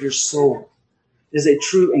pit of your soul. It is a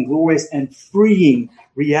true and glorious and freeing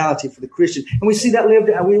reality for the Christian. And we see that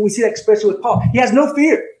we see that especially with Paul. He has no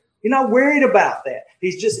fear. He's not worried about that.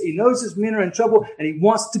 He knows his men are in trouble and he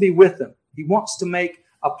wants to be with them. He wants to make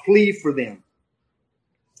a plea for them.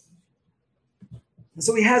 And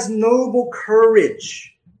so he has noble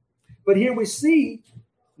courage. But here we see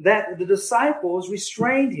that the disciples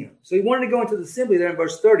restrained him. So he wanted to go into the assembly there in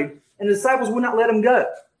verse 30, and the disciples would not let him go.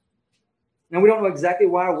 Now, we don't know exactly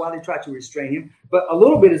why they tried to restrain him, but a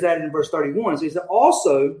little bit is added in verse 31. So he said,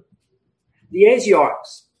 also, the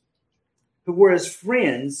Asiarchs, who were his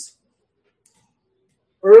friends,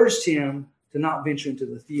 urged him to not venture into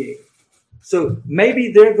the theater. So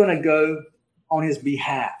maybe they're going to go on his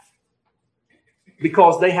behalf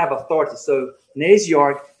because they have authority. So an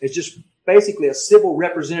Asiarch is just basically a civil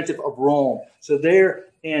representative of Rome. So they're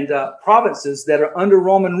in provinces that are under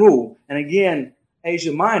Roman rule. And again,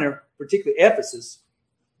 Asia Minor, particularly Ephesus,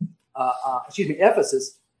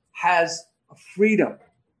 Ephesus has a freedom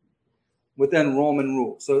within Roman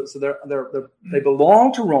rule. So they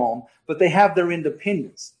belong to Rome, but they have their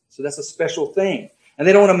independence. So that's a special thing. And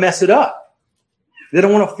they don't want to mess it up. They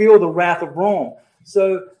don't want to feel the wrath of Rome.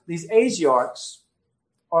 So these Asiarchs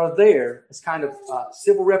are there as kind of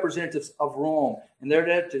civil representatives of Rome. And they're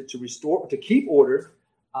there to restore, to keep order,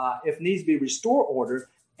 if needs be, restore order,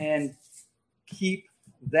 and keep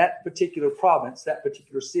that particular province, that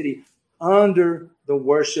particular city, under the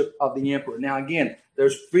worship of the emperor. Now, again,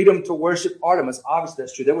 there's freedom to worship Artemis. Obviously,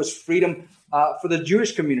 that's true. There was freedom for the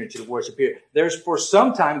Jewish community to worship here. There's for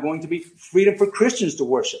some time going to be freedom for Christians to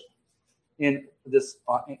worship in this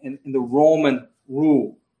in the Roman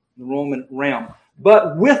rule, the Roman realm.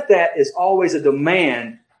 But with that is always a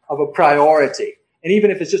demand of a priority. And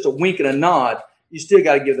even if it's just a wink and a nod, you still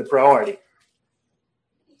got to give the priority.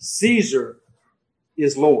 Caesar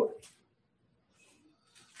is Lord.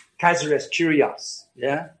 Kaiser est Kyrios.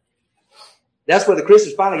 Yeah? That's where the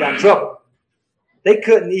Christians finally got in trouble. They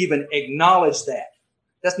couldn't even acknowledge that.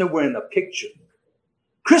 That's nowhere in the picture.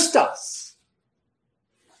 Christos.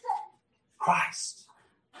 Christ.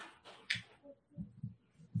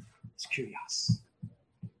 It's Kyrios.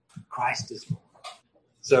 Christ is Lord.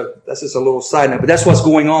 So that's just a little side note, but that's what's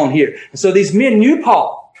going on here. And so these men knew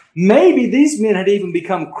Paul. Maybe these men had even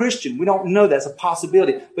become Christian. We don't know. That's a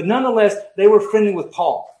possibility. But nonetheless, they were friendly with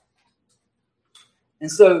Paul.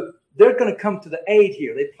 And so they're going to come to the aid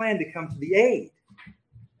here. They plan to come to the aid.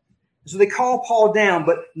 So they call Paul down,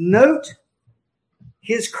 but note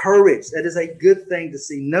his courage. That is a good thing to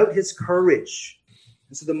see. Note his courage.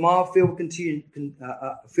 And so the mob filled with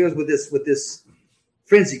this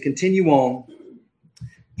frenzy. Continue on.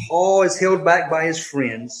 Paul is held back by his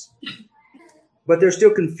friends, but there's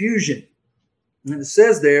still confusion. And it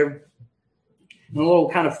says there, in a little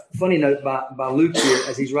kind of funny note by Luke here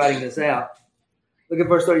as he's writing this out. Look at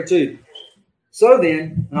verse 32. So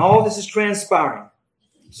then, and all this is transpiring.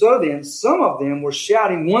 So then, some of them were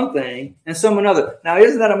shouting one thing and some another. Now,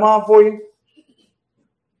 isn't that a mom for you?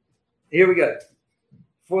 Here we go.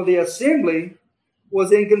 For the assembly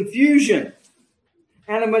was in confusion,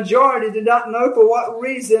 and the majority did not know for what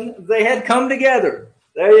reason they had come together.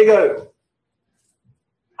 There you go.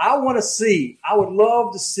 I would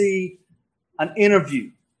love to see an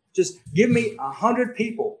interview. Just give me 100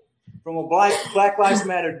 people from a Black Lives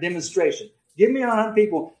Matter demonstration. Give me 100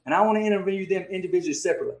 people, and I want to interview them individually,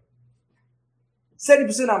 separately. 70%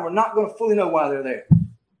 of them are not going to fully know why they're there.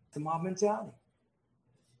 It's a mob mentality.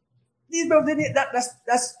 These people didn't.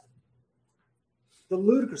 That's the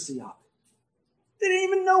ludicrousy of it. They didn't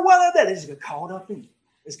even know why they're there. They just got caught up in it.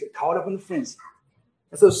 They just got caught up in the frenzy.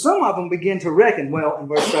 And so some of them begin to reckon. Well, in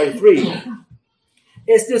verse 33,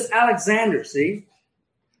 it's just Alexander. See.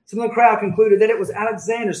 Some of the crowd concluded that it was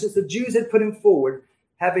Alexander, since the Jews had put him forward,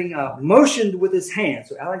 having motioned with his hand.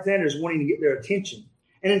 So Alexander is wanting to get their attention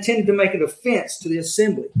and intended to make an offense to the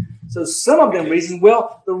assembly. So some of them reasoned,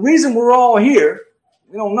 well, the reason we're all here,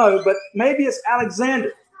 we don't know, but maybe it's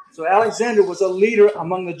Alexander. So Alexander was a leader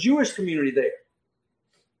among the Jewish community there.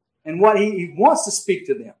 And what he wants to speak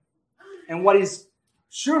to them. And what he's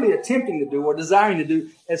surely attempting to do or desiring to do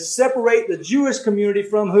is separate the Jewish community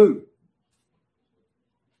from who?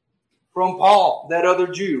 From Paul, that other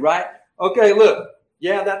Jew, right? Okay, look.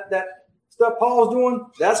 Yeah, that stuff Paul's doing,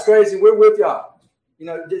 that's crazy. We're with y'all. You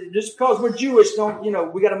know, just because we're Jewish, I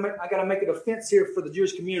gotta make an offense here for the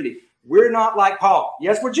Jewish community. We're not like Paul.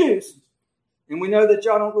 Yes, we're Jews. And we know that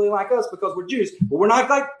y'all don't really like us because we're Jews, but we're not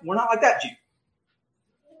like that Jew.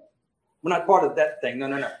 We're not part of that thing.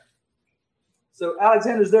 No. So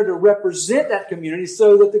Alexander's there to represent that community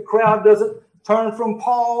so that the crowd doesn't turn from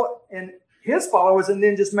Paul and his followers and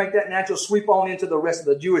then just make that natural sweep on into the rest of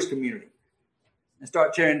the Jewish community and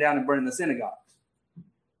start tearing down and burning the synagogues.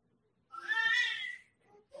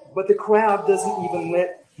 But the crowd doesn't even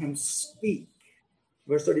let him speak.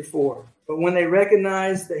 Verse 34, but when they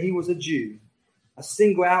recognized that he was a Jew, a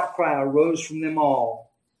single outcry arose from them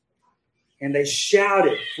all. And they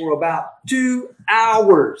shouted for about 2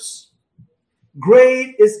 hours,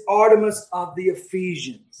 "Great is Artemis of the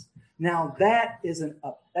Ephesians." Now that's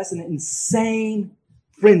an insane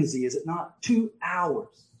frenzy, is it not? 2 hours.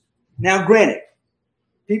 Now granted,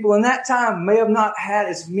 people in that time may have not had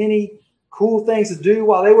as many cool things to do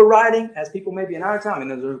while they were rioting, as people maybe in our time.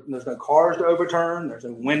 And there's no cars to overturn. There's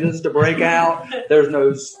no windows to break out. There's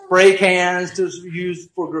no spray cans to use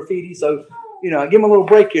for graffiti. So, give them a little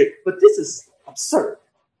break here. But this is absurd.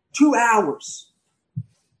 2 hours.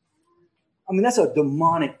 I mean, that's a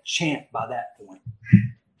demonic chant by that point.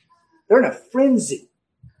 They're in a frenzy.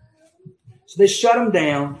 So they shut them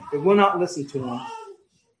down. They will not listen to them.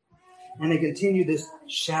 And they continue this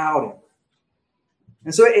shouting.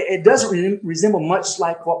 And so it doesn't resemble much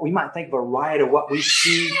like what we might think of a riot or what we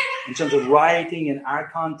see in terms of rioting in our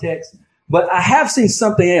context. But I have seen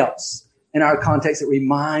something else in our context that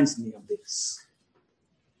reminds me of this.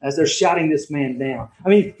 As they're shouting this man down. I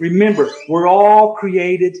mean, remember, we're all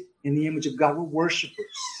created in the image of God. We're worshipers.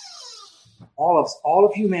 All of us, all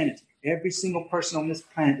of humanity, every single person on this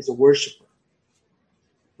planet is a worshiper.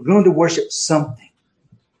 We're going to worship something.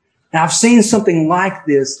 Now, I've seen something like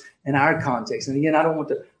this in our context. And again, I don't want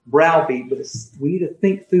to browbeat, but we need to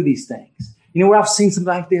think through these things. You know where I've seen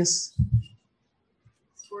something like this?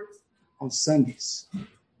 Sports. On Sundays.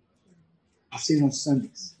 I've seen it on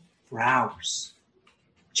Sundays for hours.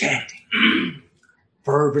 Chanting.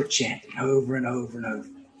 Fervent chanting over and over and over.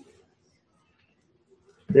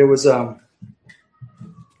 There was a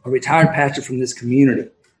retired pastor from this community.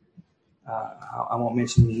 I won't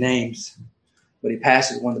mention any names, but he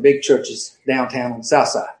pastored one of the big churches downtown on the south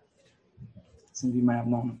side. Some of you may have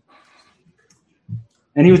known him.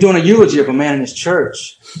 And he was doing a eulogy of a man in his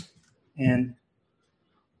church. And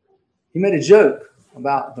he made a joke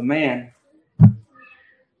about the man.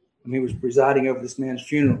 And he was presiding over this man's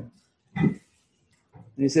funeral. And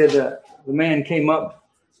he said the man came up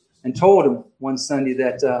and told him one Sunday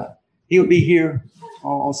that he would be here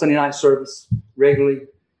on Sunday night service regularly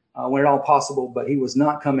when at all possible, but he was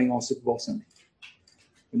not coming on Super Bowl Sunday.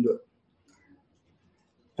 Couldn't do it.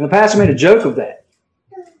 And the pastor made a joke of that.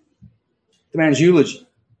 The man's eulogy.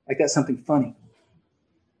 Like that's something funny.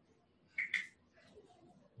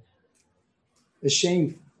 It's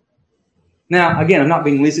shameful. Now, again, I'm not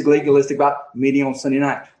being legalistic about meeting on Sunday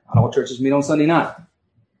night. Not all churches meet on Sunday night.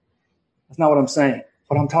 That's not what I'm saying.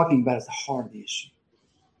 What I'm talking about is the heart of the issue.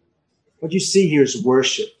 What you see here is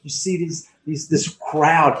worship. You see this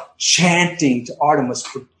crowd chanting to Artemis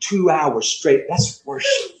for 2 hours straight. That's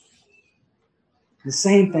worship. The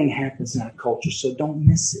same thing happens in our culture, so don't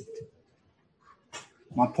miss it.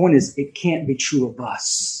 My point is, it can't be true of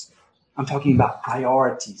us. I'm talking about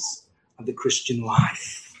priorities of the Christian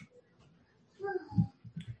life.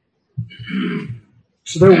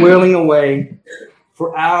 So they're wailing away.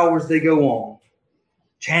 For hours they go on,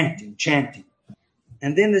 chanting.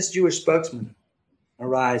 And then this Jewish spokesman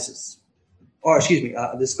arises.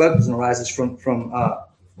 The spokesman arises from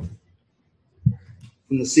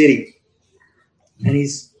the city. And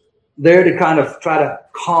he's there to kind of try to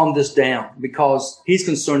calm this down because he's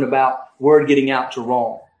concerned about word getting out to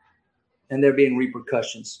Rome and there being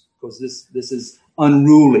repercussions because this is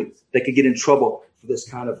unruly. They could get in trouble for this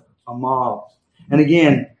kind of a mob. And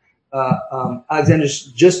again,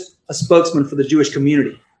 Alexander's just a spokesman for the Jewish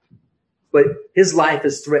community, but his life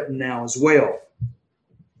is threatened now as well.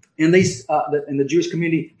 And the Jewish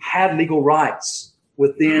community had legal rights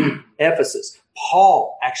within Ephesus.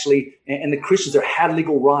 Paul actually, and the Christians there had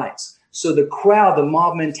legal rights. So the crowd, the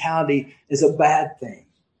mob mentality is a bad thing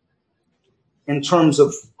in terms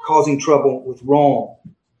of causing trouble with Rome.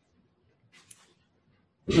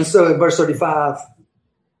 And so in verse 35,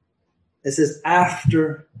 it says,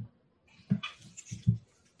 after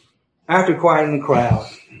quieting the crowd,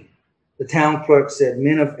 the town clerk said,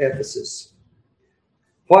 men of Ephesus,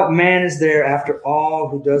 what man is there after all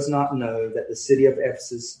who does not know that the city of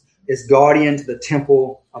Ephesus is guardian to the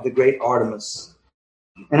temple of the great Artemis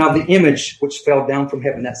and of the image which fell down from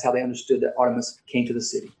heaven? That's how they understood that Artemis came to the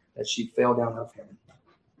city, that she fell down out of heaven.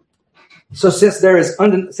 So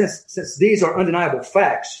since these are undeniable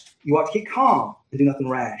facts, you ought to keep calm and do nothing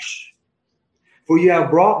rash. For you have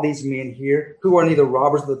brought these men here who are neither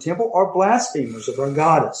robbers of the temple or blasphemers of our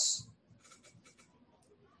goddess.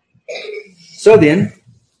 So then,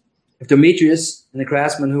 if Demetrius and the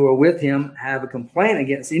craftsmen who are with him have a complaint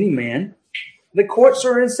against any man, the courts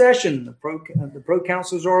are in session. The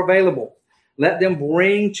proconsuls are available. Let them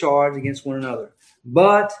bring charge against one another.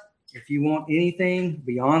 But if you want anything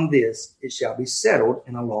beyond this, it shall be settled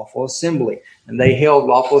in a lawful assembly. And they held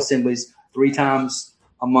lawful assemblies 3 times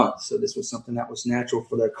a month. So this was something that was natural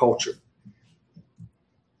for their culture.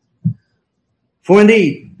 For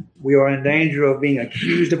indeed, we are in danger of being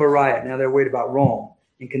accused of a riot. Now they're worried about Rome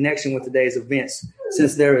in connection with today's events,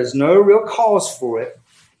 since there is no real cause for it.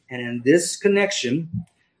 And in this connection,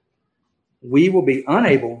 we will be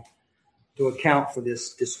unable to account for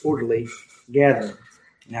this disorderly gathering.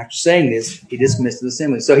 And after saying this, he dismissed the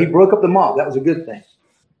assembly. So he broke up the mob. That was a good thing.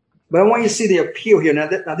 But I want you to see the appeal here.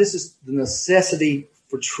 Now this is the necessity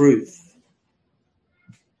for truth.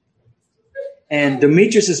 And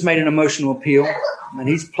Demetrius has made an emotional appeal, and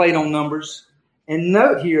he's played on numbers. And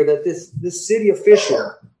note here that this city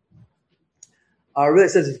official really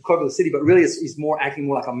says he's clerk of the city, but really he's acting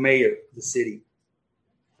more like a mayor of the city.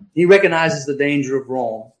 He recognizes the danger of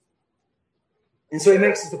Rome. And so he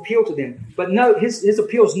makes his appeal to them. But note, his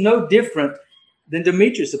appeal is no different than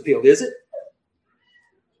Demetrius' appeal, is it?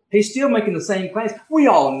 He's still making the same claims. We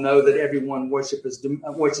all know that everyone worships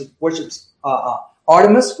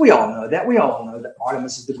Artemis. We all know that. We all know that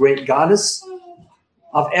Artemis is the great goddess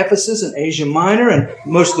of Ephesus and Asia Minor, and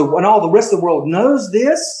all the rest of the world knows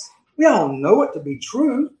this. We all know it to be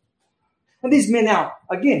true. And these men now,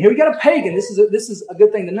 again, here we got a pagan. This is a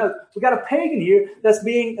good thing to note. We got a pagan here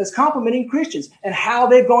that's complimenting Christians and how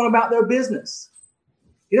they've gone about their business.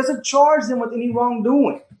 He doesn't charge them with any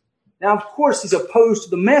wrongdoing. Now, of course, he's opposed to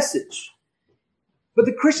the message. But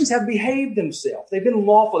the Christians have behaved themselves. They've been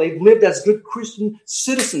lawful. They've lived as good Christian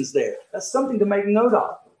citizens there. That's something to make note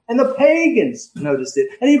of. And the pagans noticed it.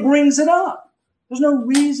 And he brings it up. There's no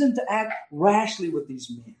reason to act rashly with these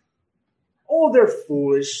men. Oh, they're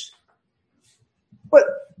foolish. But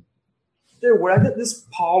this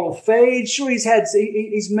Paul will fade. Sure, he's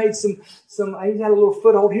made he's had a little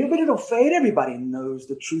foothold here, but it'll fade. Everybody knows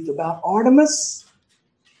the truth about Artemis.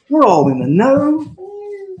 We're all in the know.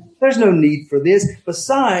 There's no need for this.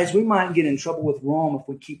 Besides, we might get in trouble with Rome if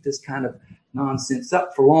we keep this kind of nonsense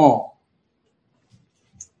up for long.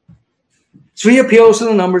 So he appeals to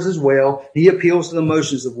the numbers as well. He appeals to the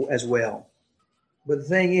emotions as well. But the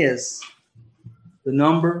thing is, the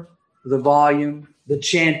number, the volume, the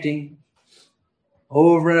chanting,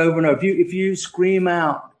 over and over and over. If you scream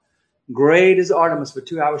out, "Great is Artemis" for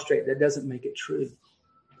 2 hours straight, that doesn't make it true.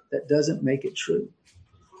 That doesn't make it true.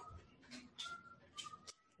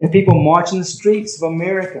 And people march in the streets of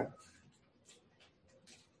America,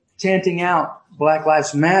 chanting out Black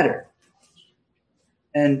Lives Matter.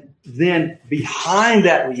 And then behind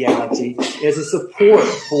that reality is a support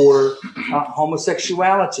for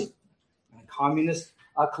homosexuality, communist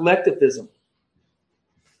collectivism,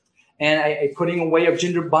 and a putting away of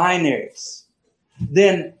gender binaries.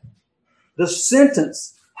 Then the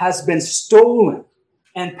sentence has been stolen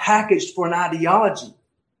and packaged for an ideology,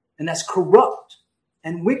 and that's corrupt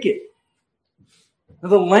and wicked. Now,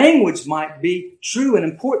 the language might be true and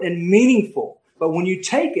important and meaningful, but when you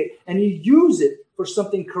take it and you use it for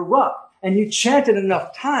something corrupt and you chant it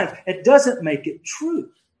enough times, it doesn't make it true.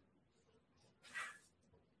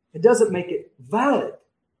 It doesn't make it valid.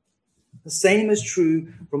 The same is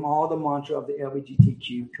true from all the mantra of the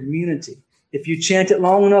LGBTQ community. If you chant it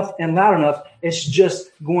long enough and loud enough, it's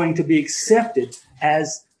just going to be accepted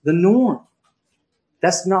as the norm.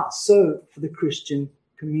 That's not so for the Christian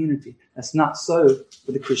community. That's not so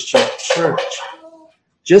for the Christian church.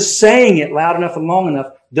 Just saying it loud enough and long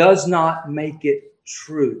enough does not make it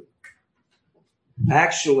true.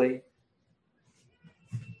 Actually,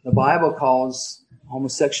 the Bible calls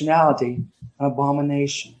homosexuality an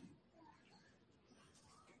abomination.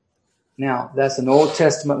 Now, that's an Old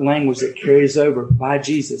Testament language that carries over by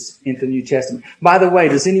Jesus into the New Testament. By the way,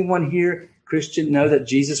 does anyone here, Christian, know that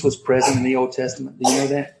Jesus was present in the Old Testament? Do you know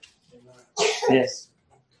that? Yes.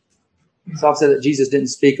 It's often said that Jesus didn't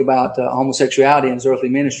speak about homosexuality in his earthly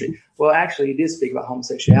ministry. Well, actually, he did speak about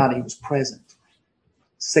homosexuality. He was present.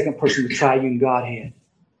 Second person of the triune Godhead.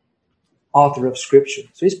 Author of Scripture.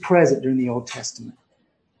 So he's present during the Old Testament.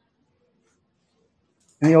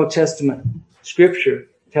 In the Old Testament, Scripture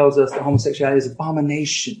tells us that homosexuality is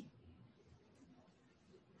abomination.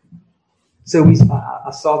 So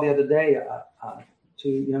I saw the other day two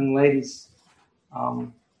young ladies,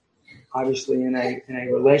 obviously in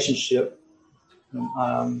a relationship,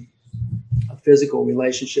 a physical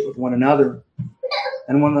relationship with one another,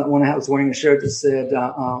 and one was wearing a shirt that said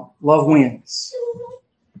 "Love wins."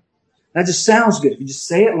 That just sounds good. If you just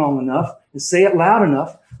say it long enough and say it loud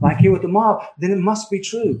enough, like here with the mob, then it must be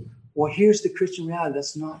true. Well, here's the Christian reality.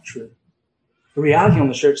 That's not true. The reality on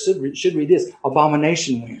the shirt should read this: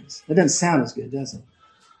 abomination wins. That doesn't sound as good, does it?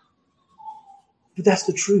 But that's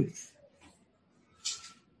the truth.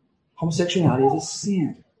 Homosexuality is a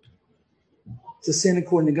sin. It's a sin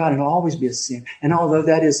according to God, and it'll always be a sin. And although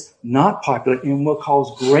that is not popular and will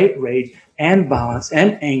cause great rage and violence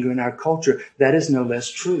and anger in our culture, that is no less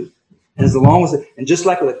true. And and just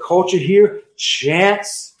like the culture here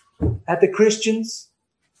chants at the Christians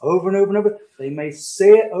over and over and over, they may say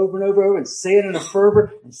it over and over and say it in a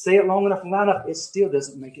fervor and say it long enough and loud enough, it still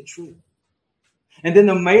doesn't make it true. And then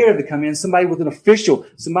the mayor to come in, somebody with an official,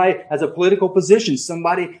 somebody has a political position,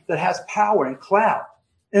 somebody that has power and clout.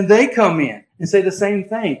 And they come in and say the same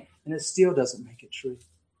thing. And it still doesn't make it true.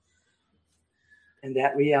 And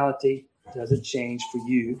that reality doesn't change for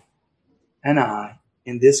you and I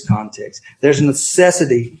in this context. There's a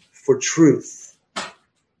necessity for truth.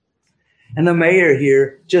 And the mayor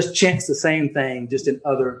here just chants the same thing, just in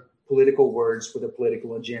other political words with a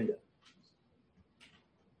political agenda.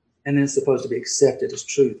 And then it's supposed to be accepted as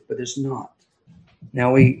truth, but it's not.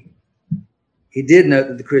 Now, he did note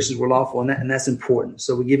that the Christians were lawful, and that's important.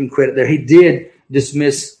 So we give him credit there. He did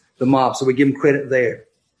dismiss the mob, so we give him credit there.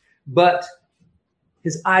 But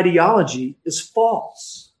his ideology is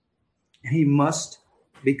false, and he must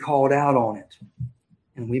be called out on it.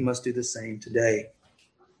 And we must do the same today.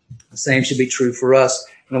 The same should be true for us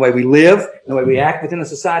in the way we live, in the way we act within a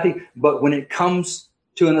society. But when it comes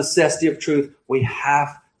to a necessity of truth, we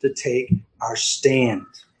have to take our stand.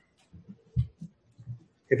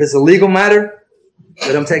 If it's a legal matter,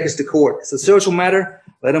 let them take us to court. If it's a social matter,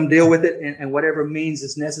 let them deal with it and whatever means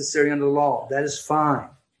is necessary under the law. That is fine.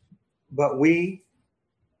 But we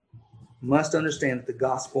must understand that the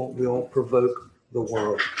gospel will provoke the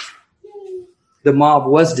world. The mob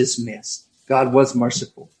was dismissed. God was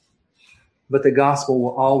merciful. But the gospel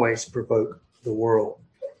will always provoke the world.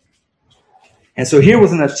 And so here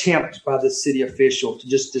was an attempt by the city official to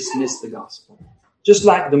just dismiss the gospel. Just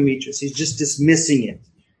like Demetrius, he's just dismissing it.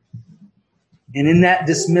 And in that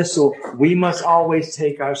dismissal, we must always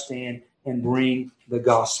take our stand and bring the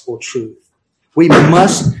gospel truth. We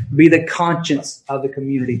must be the conscience of the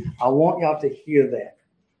community. I want y'all to hear that.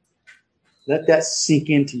 Let that sink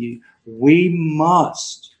into you. We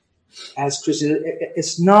must, as Christians,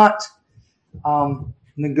 it's not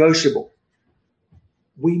negotiable.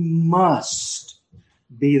 We must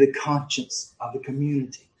be the conscience of the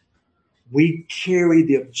community. We carry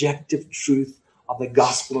the objective truth of the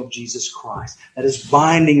gospel of Jesus Christ that is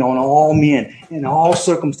binding on all men in all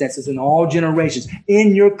circumstances, in all generations,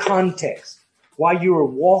 in your context. While you are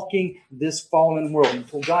walking this fallen world,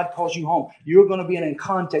 until God calls you home, you're going to be in a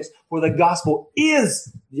context where the gospel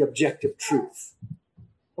is the objective truth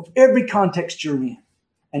of every context you're in.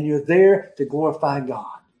 And you're there to glorify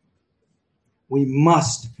God. We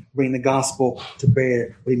must bring the gospel to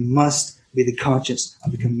bear. We must be the conscience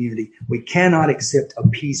of the community. We cannot accept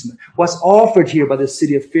appeasement. What's offered here by the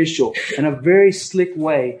city official in a very slick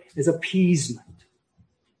way is appeasement.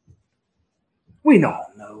 We all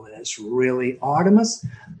know that's really Artemis.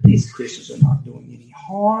 These Christians are not doing any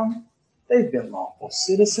harm. They've been lawful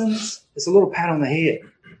citizens. It's a little pat on the head.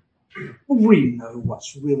 We know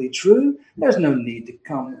what's really true. There's no need to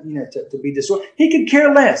come, to be destroyed. He could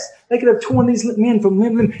care less. They could have torn these men from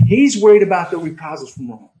limb. He's worried about the reprisals from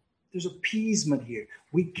Rome. There's appeasement here.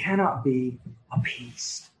 We cannot be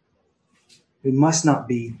appeased. We must not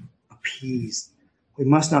be appeased. We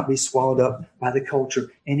must not be swallowed up by the culture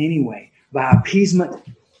in any way, by appeasement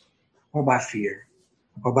or by fear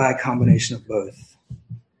or by a combination of both.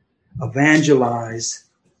 Evangelize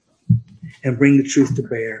and bring the truth to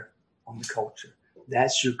bear on the culture.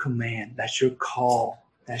 That's your command. That's your call.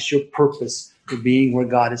 That's your purpose for being where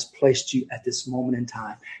God has placed you at this moment in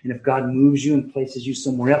time. And if God moves you and places you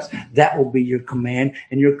somewhere else, that will be your command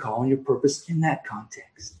and your call and your purpose in that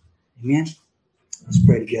context. Amen? Let's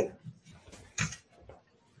pray together.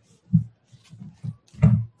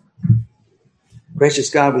 Gracious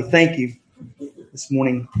God, we thank you this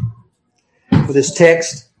morning for this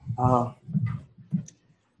text.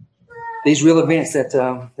 These real events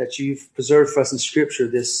that you've preserved for us in Scripture,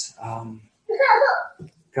 this, I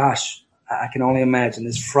can only imagine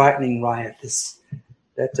this frightening riot,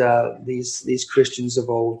 these Christians of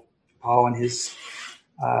old, Paul and his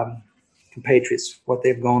compatriots, what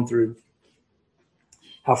they've gone through,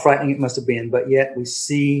 how frightening it must have been. But yet we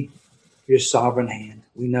see your sovereign hand.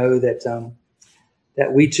 We know that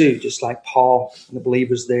we too, just like Paul and the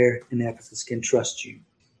believers there in Ephesus, can trust you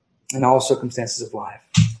in all circumstances of life.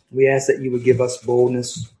 We ask that you would give us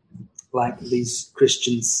boldness like these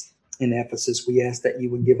Christians in Ephesus. We ask that you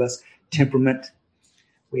would give us temperament.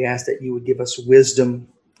 We ask that you would give us wisdom,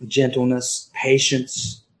 gentleness,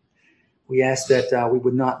 patience. We ask that we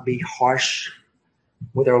would not be harsh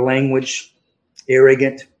with our language,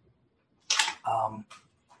 arrogant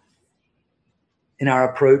in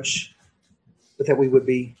our approach, but that we would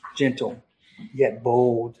be gentle, yet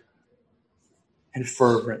bold and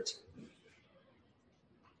fervent.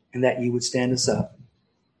 And that you would stand us up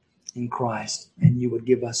in Christ and you would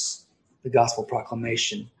give us the gospel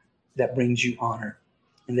proclamation that brings you honor,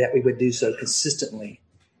 and that we would do so consistently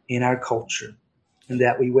in our culture and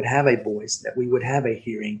that we would have a voice, that we would have a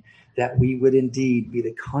hearing, that we would indeed be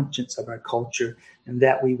the conscience of our culture, and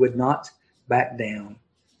that we would not back down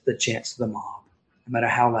the chance of the mob, no matter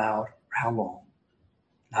how loud or how long.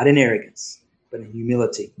 Not in arrogance, but in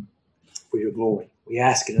humility for your glory. We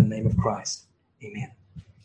ask it in the name of Christ. Amen.